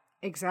am.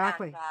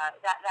 Exactly. And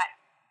that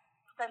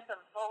sense of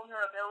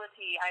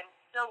vulnerability, I'm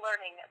still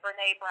learning.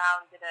 Brene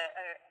Brown did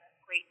a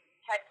great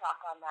TED Talk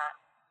on that,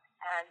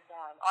 and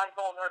on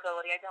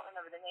vulnerability. I don't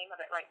remember the name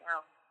of it right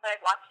now, but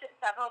I've watched it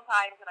several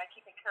times, and I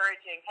keep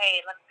encouraging,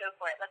 hey, let's go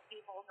for it. Let's be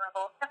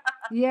vulnerable.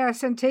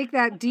 Yes, and take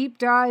that deep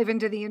dive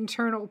into the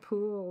internal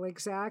pool.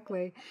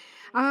 Exactly.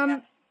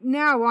 Yes.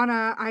 Now, on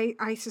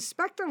I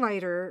suspect a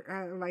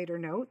lighter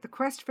note, the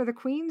Quest for the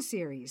Queen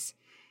series.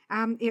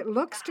 It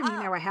looks to me,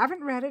 now I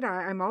haven't read it.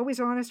 I'm always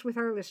honest with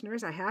our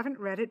listeners. I haven't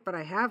read it, but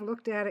I have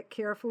looked at it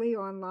carefully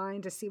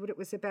online to see what it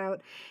was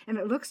about. And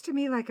it looks to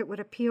me like it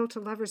would appeal to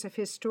lovers of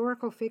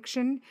historical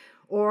fiction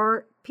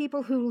or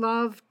people who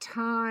love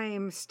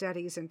time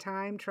studies and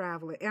time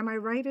travel. Am I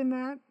right in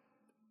that?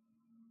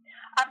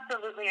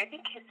 Absolutely. I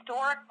think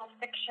historical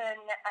fiction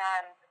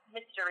and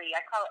mystery, I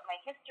call it my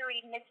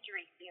history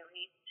mystery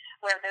series,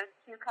 where those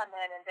two come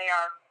in and they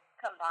are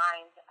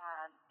combined.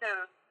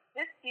 So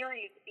this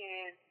series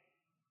is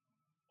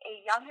a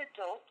young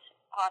adult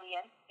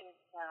audience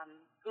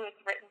who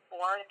it's written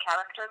for. The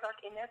characters are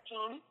in their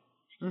teens,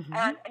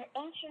 and an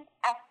ancient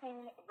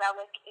Essene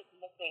relic is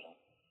missing.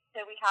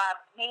 So we have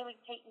Maylie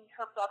Peyton,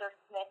 her brother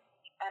Smith,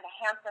 and a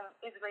handsome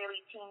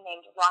Israeli teen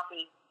named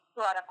Rafi,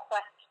 who are on a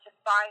quest to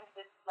find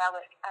this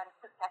relic and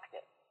protect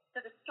it.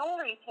 So the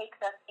story takes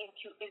us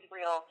into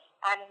Israel,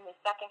 and in the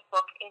second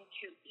book,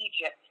 into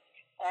Egypt.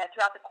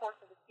 Throughout the course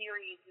of the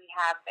series, we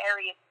have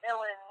various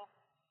villains.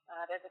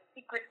 There's a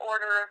secret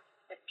order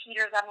that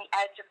teeters on the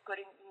edge of good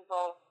and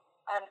evil.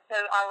 And so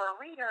our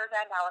readers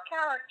and our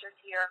characters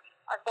here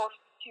are forced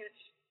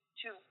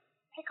to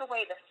pick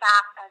away the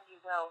fat, as you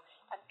will,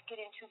 and get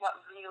into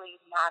what really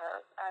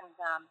matters. And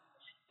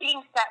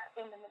being set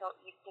in the Middle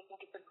East, I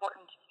think it's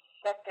important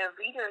that the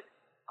readers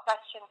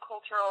question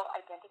cultural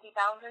identity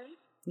boundaries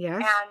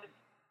and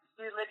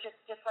religious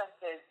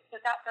differences. So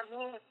that, for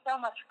me, is so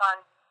much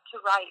fun to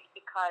write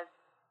because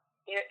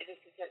this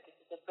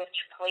is a rich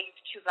place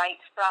to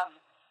write from.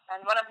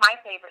 And one of my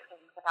favorite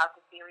things about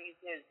the series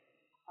is,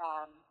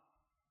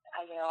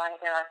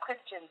 there are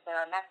Christians, there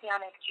are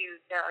Messianic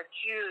Jews, there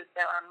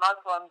are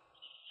Muslims,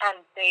 and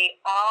they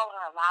all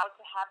are allowed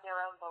to have their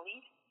own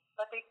beliefs,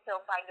 but they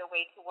still find a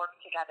way to work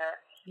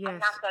together. Yes.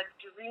 And that's a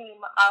dream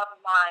of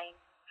mine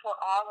for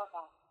all of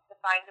us, to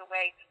find a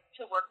way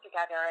to work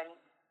together. And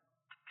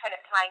kind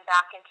of tying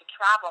back into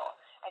travel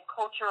and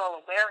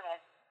cultural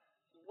awareness,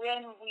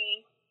 when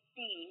we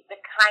see the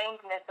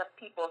kindness of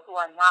people who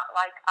are not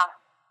like us,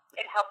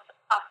 it helps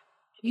us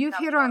to You've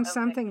become hit more on open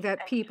something that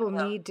and people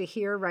to need to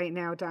hear right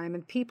now,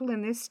 Diamond. People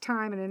in this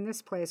time and in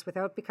this place,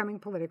 without becoming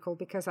political,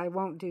 because I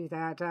won't do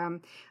that.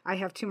 I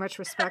have too much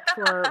respect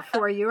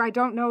for you. I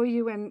don't know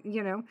you, and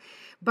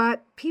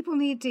but people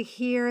need to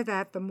hear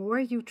that the more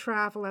you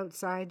travel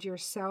outside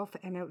yourself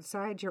and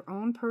outside your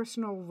own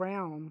personal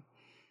realm,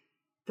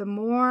 the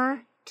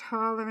more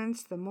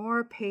tolerance, the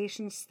more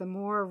patience, the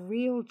more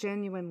real,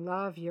 genuine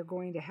love you're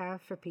going to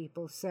have for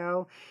people.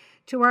 So,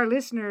 to our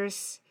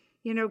listeners,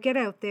 get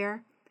out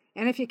there.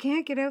 And if you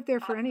can't get out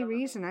there for any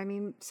reason, I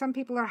mean, some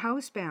people are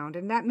housebound,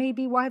 and that may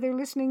be why they're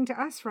listening to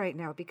us right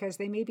now, because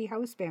they may be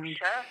housebound.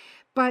 Sure.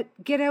 But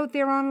get out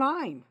there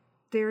online.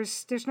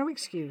 There's no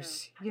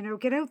excuse.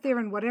 Get out there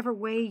in whatever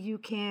way you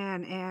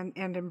can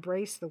and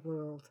embrace the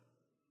world.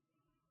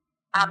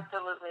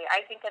 Absolutely.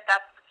 I think that's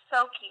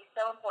so key,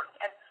 so important.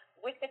 And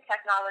with the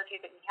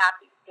technology that we have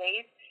these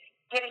days,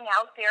 getting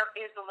out there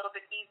is a little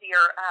bit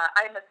easier.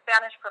 I'm a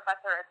Spanish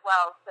professor as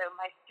well, so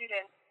my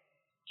students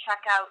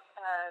check out,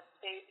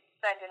 they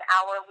spend an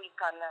hour a week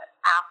on the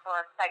app or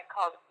a site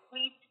called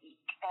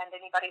WeSpeak, and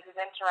anybody who's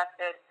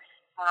interested,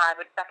 I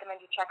would recommend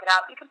you check it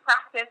out. You can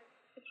practice.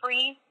 It's a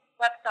free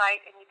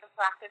website, and you can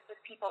practice with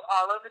people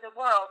all over the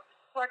world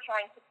who are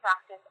trying to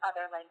practice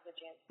other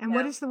languages. And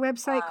what is the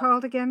website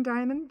called again,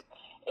 Diamond?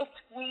 It's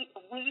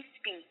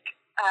WeSpeak,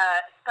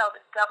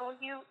 spelled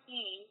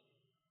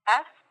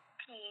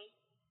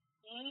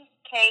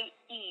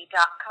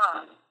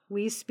WeSpeake.com.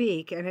 We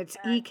Speak, and it's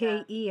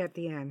EKE at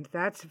the end.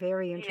 That's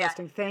very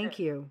interesting. Yes, Thank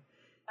you.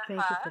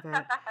 Thank you for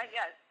that.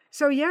 Yes.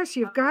 So, yes,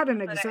 you've got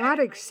an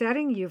exotic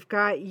setting. You've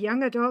got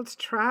young adults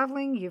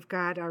traveling. You've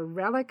got a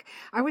relic.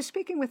 I was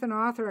speaking with an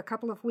author a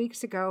couple of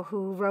weeks ago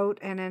who wrote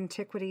an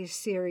antiquities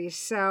series.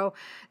 So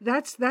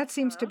that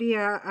seems to be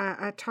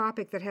a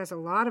topic that has a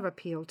lot of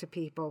appeal to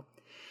people.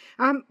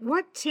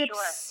 What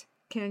tips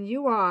can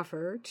you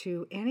offer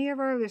to any of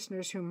our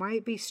listeners who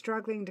might be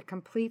struggling to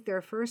complete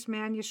their first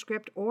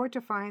manuscript or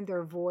to find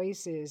their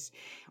voices,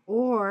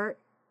 or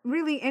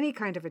really any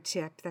kind of a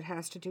tip that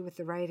has to do with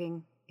the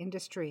writing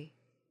industry?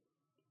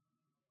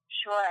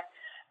 Sure.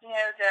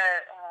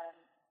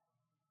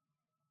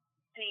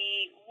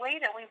 The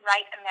way that we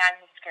write a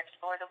manuscript,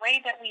 or the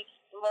way that we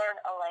learn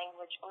a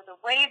language, or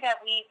the way that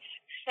we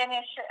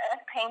finish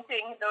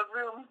painting the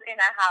rooms in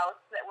a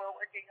house that we're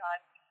working on,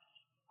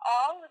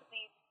 all of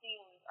these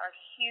things are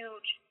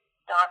huge,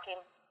 daunting,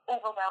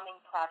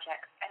 overwhelming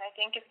projects. And I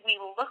think if we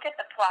look at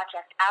the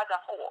project as a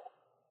whole,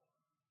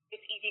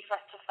 it's easy for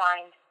us to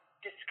find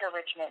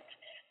discouragement.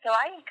 So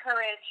I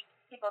encourage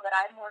people that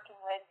I'm working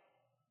with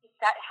to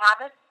set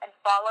habits and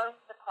follow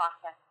the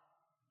process.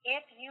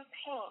 If you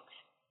paint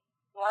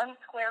 1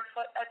 square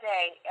foot a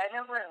day in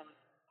a room,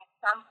 at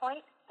some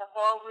point the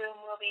whole room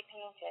will be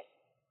painted.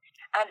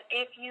 And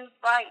if you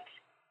write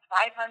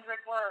 500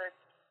 words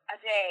a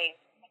day,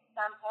 at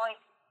some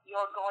point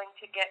you're going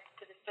to get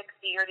to the 60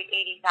 or the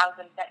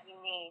 80,000 that you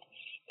need.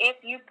 If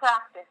you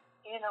practice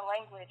in a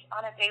language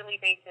on a daily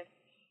basis,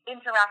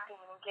 interacting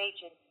and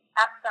engaging,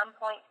 at some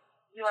point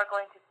you are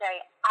going to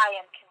say, I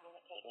am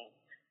communicating.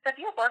 So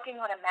if you're working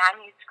on a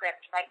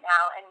manuscript right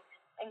now and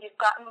you've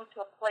gotten to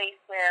a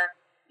place where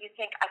you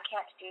think, I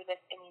can't do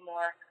this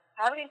anymore,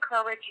 I would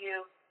encourage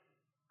you,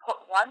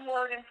 put one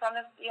word in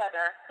front of the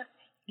other,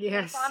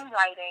 yes, keep on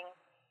writing,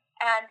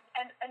 and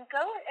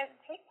go and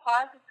take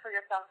pauses for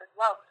yourself as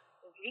well.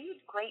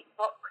 Read great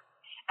books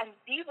and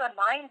be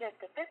reminded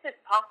that this is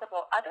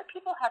possible. Other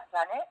people have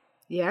done it.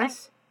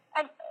 Yes.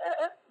 And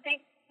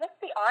let's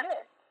be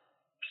honest,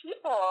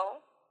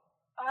 people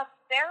are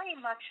very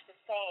much the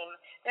same.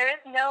 There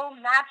is no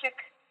magic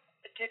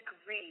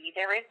degree.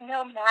 There is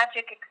no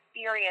magic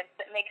experience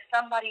that makes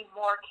somebody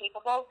more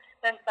capable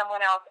than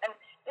someone else. And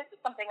this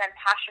is something I'm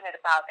passionate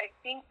about. I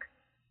think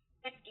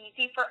it's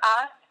easy for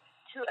us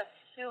to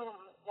assume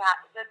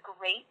that the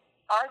great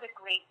are the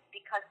great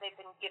because they've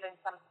been given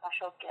some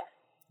special gift.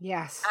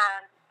 Yes.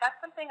 And that's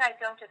something I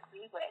don't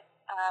agree with.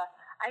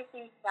 I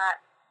think that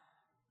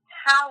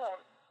talent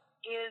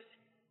is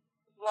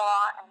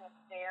raw and it's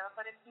there,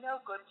 but it's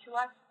no good to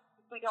us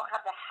if we don't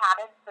have the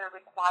habits that are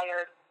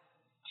required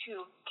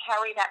to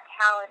carry that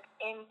talent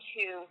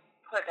into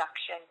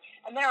production.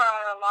 And there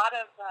are a lot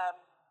of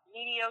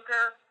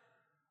mediocre,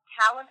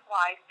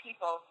 talent-wise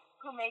people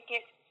who make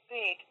it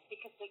big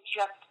because they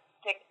just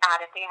stick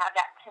at it. They have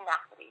that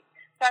tenacity.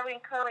 So I would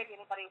encourage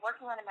anybody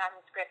working on a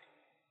manuscript,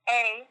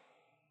 A,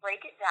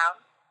 break it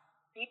down.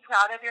 Be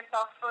proud of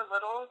yourself for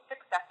little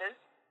successes.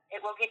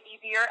 It will get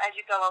easier as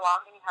you go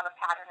along and you have a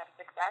pattern of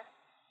success.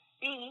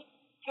 B,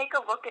 take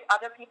a look at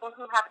other people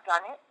who have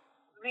done it.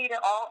 Read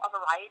a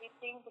variety of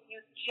things. If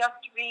you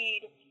just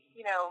read,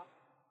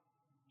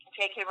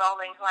 J.K.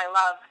 Rowling, who I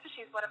love,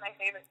 she's one of my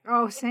favorites.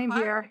 Oh, same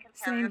here.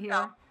 Same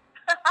here.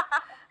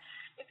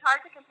 It's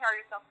hard to compare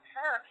yourself to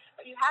her,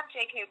 but you have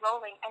J.K.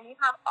 Rowling, and you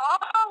have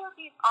all of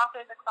these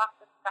authors across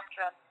the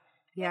spectrum.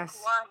 Yes.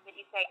 Pick one that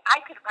you say, I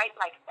could write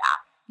like that.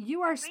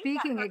 You are read that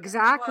speaking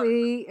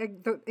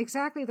person's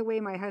exactly the way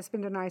my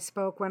husband and I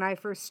spoke when I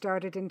first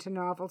started into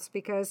novels,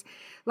 because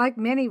like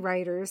many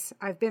writers,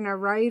 I've been a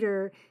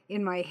writer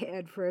in my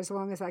head for as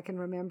long as I can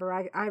remember.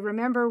 I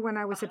remember when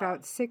I was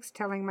about 6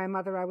 telling my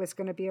mother I was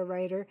going to be a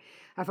writer.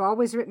 I've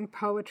always written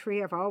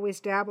poetry. I've always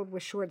dabbled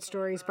with short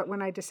stories. But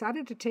when I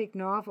decided to take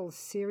novels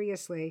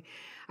seriously,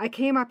 I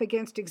came up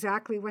against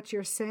exactly what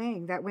you're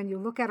saying, that when you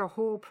look at a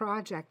whole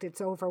project,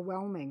 it's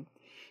overwhelming.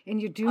 And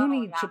you do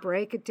need to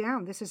break it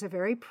down. This is a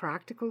very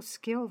practical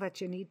skill that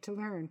you need to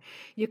learn.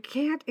 You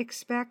can't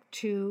expect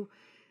to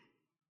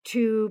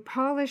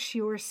polish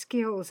your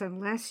skills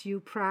unless you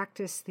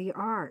practice the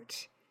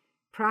art.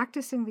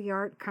 Practicing the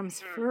art comes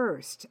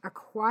first.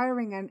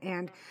 Acquiring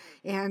and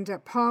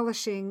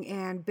polishing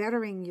and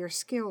bettering your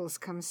skills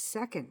comes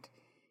second.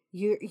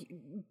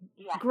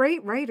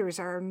 Great writers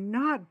are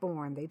not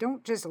born. They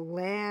don't just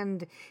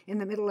land in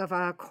the middle of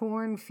a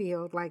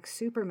cornfield like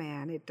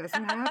Superman. It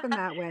doesn't happen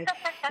that way.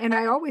 And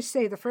I always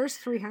say the first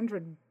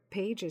 300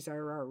 pages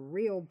are a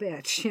real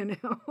bitch, you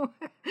know.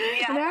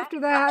 And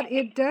after that,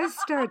 it does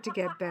start to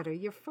get better.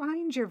 You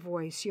find your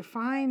voice. You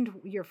find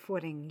your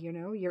footing, you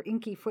know, your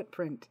inky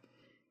footprint,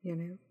 you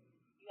know.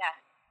 Yes.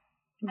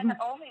 And the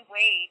only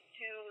way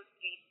to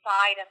the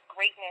side of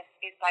greatness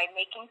is by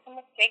making some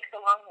mistakes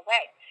along the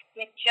way.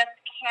 You just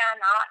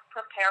cannot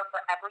prepare for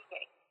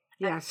everything.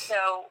 Yes. And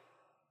so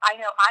I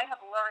know I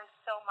have learned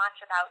so much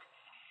about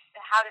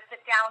how to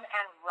sit down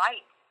and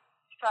write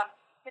from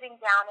sitting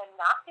down and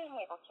not being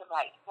able to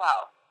write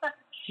well.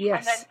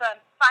 Yes. And then from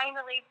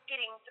finally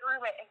getting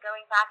through it and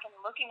going back and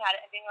looking at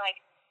it and being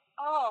like,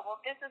 oh, well,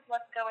 this is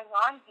what's going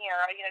on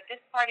here. You know, this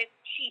part is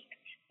cheap.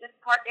 This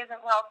part isn't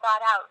well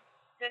thought out.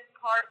 This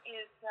part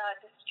is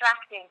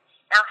distracting.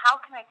 Now, how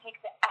can I take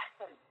the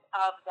essence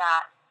of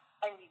that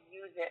and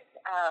use it?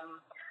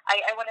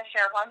 I want to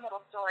share one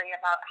little story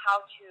about how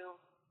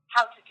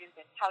to do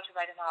this, how to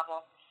write a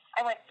novel.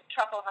 I went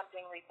truffle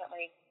hunting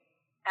recently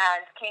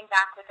and came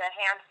back with a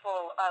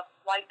handful of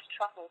white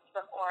truffles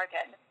from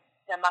Oregon,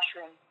 the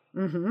mushrooms.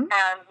 Mm-hmm.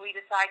 And we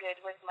decided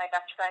with my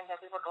best friend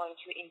that we were going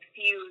to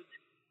infuse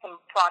some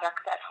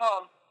products at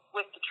home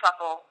with the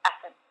truffle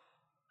essence.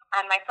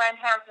 And my friend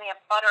hands me a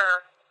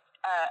butter.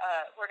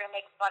 We're going to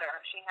make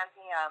butter. She hands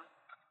me a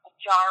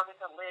jar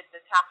with a lid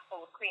that's half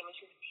full of cream, and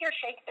she says, here,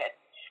 shake this.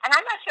 And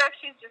I'm not sure if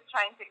she's just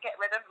trying to get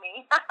rid of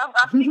me. I'm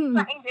not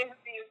trying to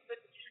infuse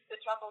the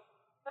truffles.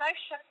 But I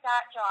shook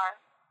that jar,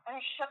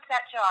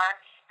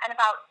 and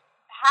about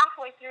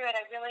halfway through it,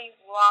 I really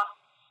lost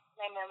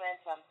my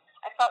momentum.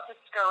 I felt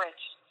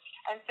discouraged.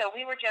 And so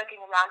we were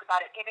joking around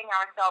about it, giving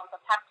ourselves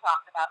a pep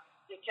talk about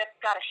you just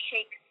got to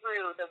shake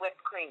through the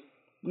whipped cream.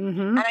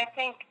 Mm-hmm. And I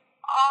think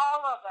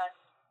all of us,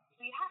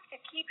 we have to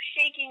keep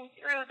shaking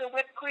through the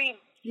whipped cream.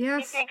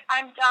 Yes. You think,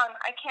 I'm done.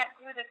 I can't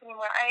do this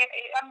anymore.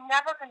 I'm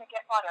never going to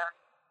get butter.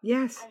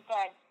 Yes. And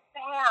then,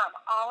 bam,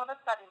 all of a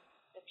sudden,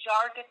 the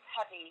jar gets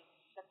heavy.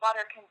 The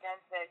butter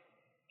condenses.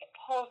 It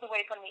pulls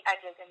away from the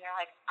edges, and you're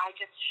like, I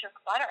just shook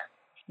butter.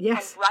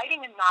 Yes. And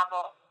writing a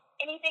novel,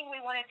 anything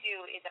we want to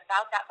do is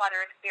about that butter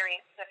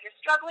experience. So if you're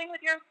struggling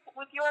with your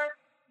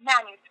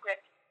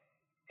manuscript,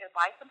 go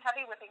buy some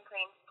heavy whipping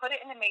cream, put it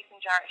in a mason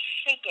jar,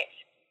 shake it,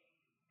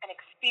 and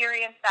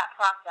experience that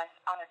process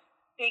on a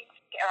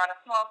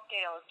small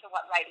scale as to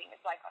what writing is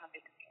like on a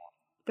big scale.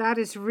 That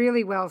is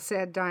really well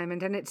said,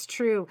 Diamond, and it's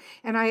true.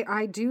 And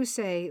I do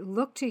say,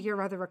 look to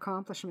your other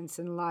accomplishments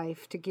in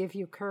life to give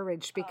you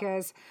courage,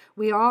 because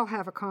we all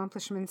have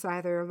accomplishments,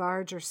 either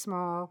large or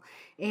small,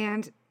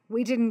 and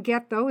we didn't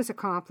get those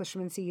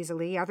accomplishments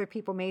easily. Other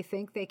people may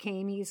think they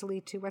came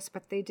easily to us,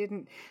 but they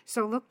didn't.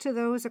 So look to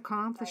those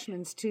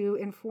accomplishments to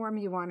inform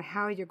you on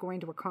how you're going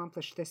to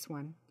accomplish this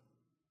one.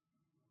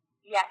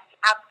 Yes,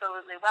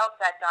 absolutely. Well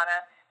said,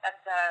 Donna.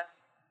 That's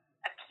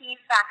a key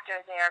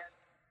factor there.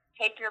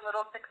 Take your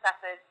little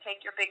successes,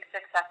 take your big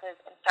successes,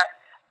 and start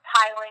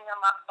piling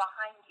them up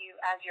behind you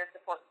as your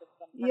support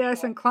system. Yes,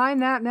 sure. And climb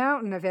that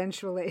mountain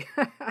eventually.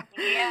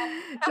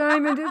 Yes.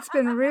 Diamond, it's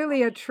been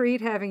really a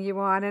treat having you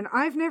on, and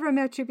I've never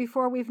met you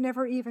before. We've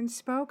never even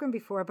spoken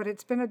before, but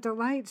it's been a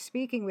delight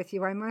speaking with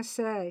you, I must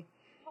say.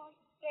 Well,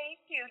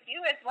 thank you.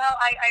 You as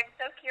well. I'm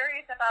so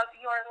curious about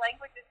your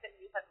languages that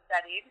you have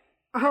studied.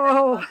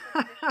 Oh. I'd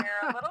love to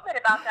share a little bit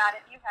about that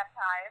if you have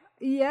time.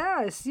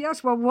 Yes.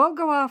 Well, we'll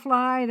go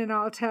offline and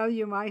I'll tell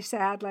you my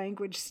sad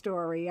language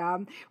story.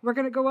 We're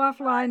going to go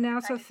offline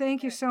now, so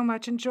thank you so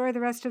much. Enjoy the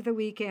rest of the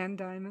weekend,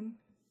 Diamond.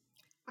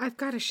 I've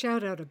got to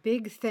shout out a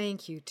big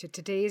thank you to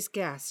today's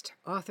guest,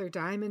 author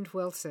Diamond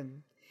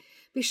Wilson.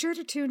 Be sure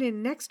to tune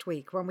in next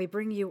week when we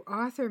bring you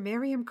author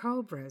Miriam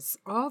Cobras,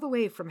 all the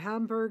way from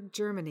Hamburg,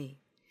 Germany.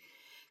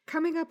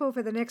 Coming up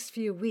over the next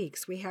few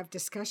weeks, we have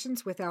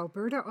discussions with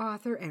Alberta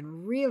author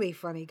and really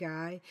funny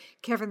guy,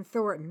 Kevin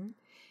Thornton,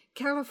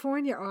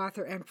 California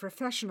author and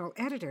professional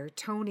editor,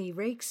 Tony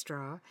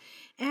Rakestraw,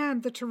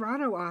 and the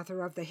Toronto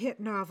author of the hit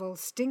novel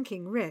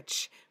Stinking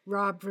Rich,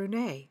 Rob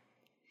Brunet.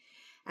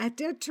 At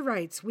Dead to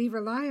Rights, we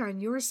rely on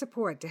your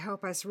support to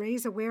help us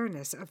raise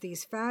awareness of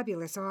these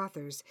fabulous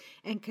authors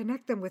and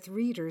connect them with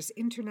readers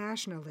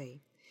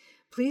internationally.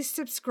 Please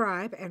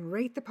subscribe and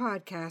rate the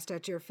podcast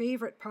at your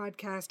favorite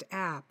podcast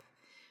app.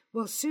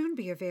 We'll soon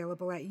be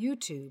available at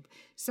YouTube,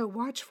 so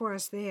watch for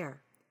us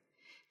there.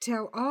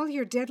 Tell all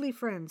your deadly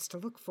friends to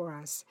look for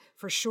us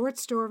for short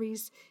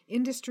stories,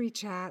 industry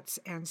chats,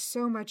 and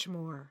so much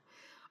more.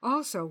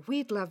 Also,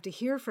 we'd love to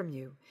hear from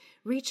you.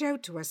 Reach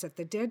out to us at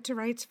the Dead to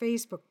Rights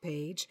Facebook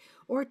page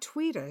or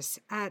tweet us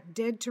at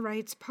Dead to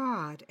Rights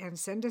Pod and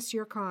send us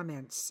your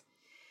comments.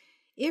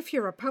 If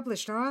you're a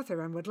published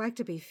author and would like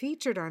to be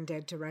featured on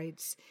Dead to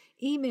Rights,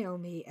 email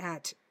me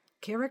at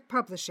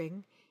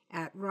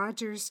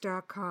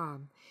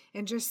carrickpublishing@rogers.com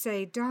and just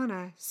say,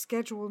 Donna,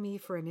 schedule me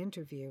for an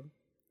interview.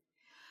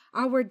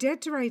 Our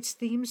Dead to Rights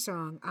theme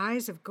song,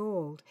 Eyes of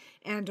Gold,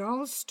 and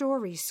all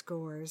story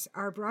scores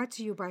are brought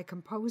to you by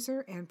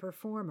composer and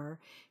performer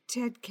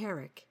Ted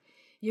Carrick.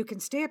 You can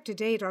stay up to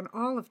date on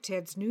all of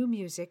Ted's new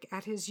music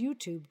at his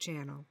YouTube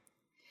channel.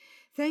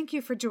 Thank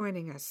you for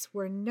joining us.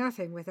 We're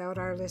nothing without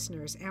our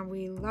listeners, and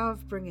we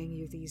love bringing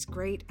you these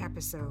great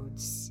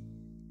episodes.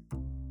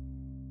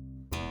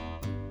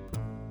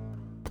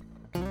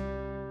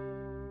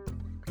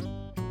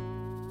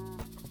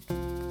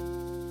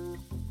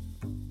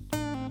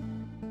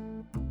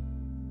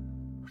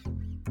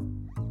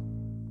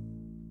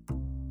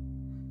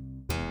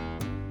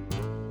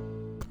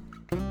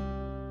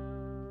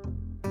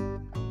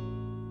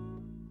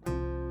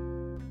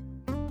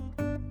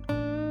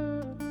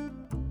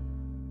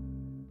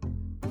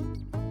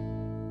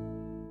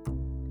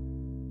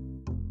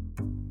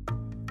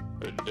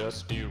 A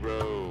dusty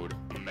road,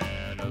 a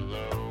man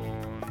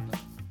alone.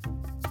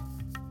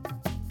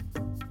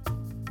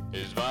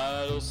 His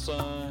vital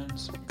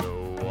signs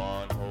go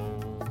on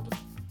hold.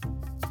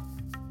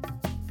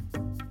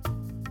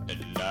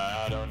 And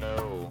I don't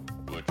know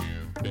what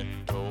you've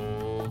been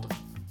told,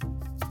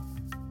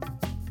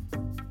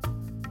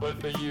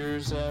 but the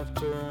years have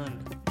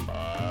turned my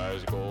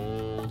eyes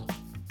gold.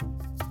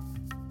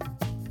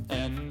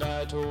 And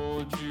I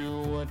told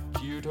you what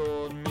you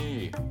told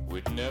me,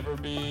 we'd never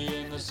be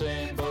in the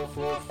same boat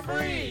for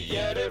free.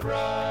 Yet it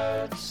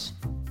rides.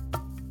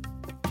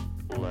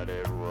 Let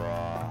it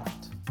rock.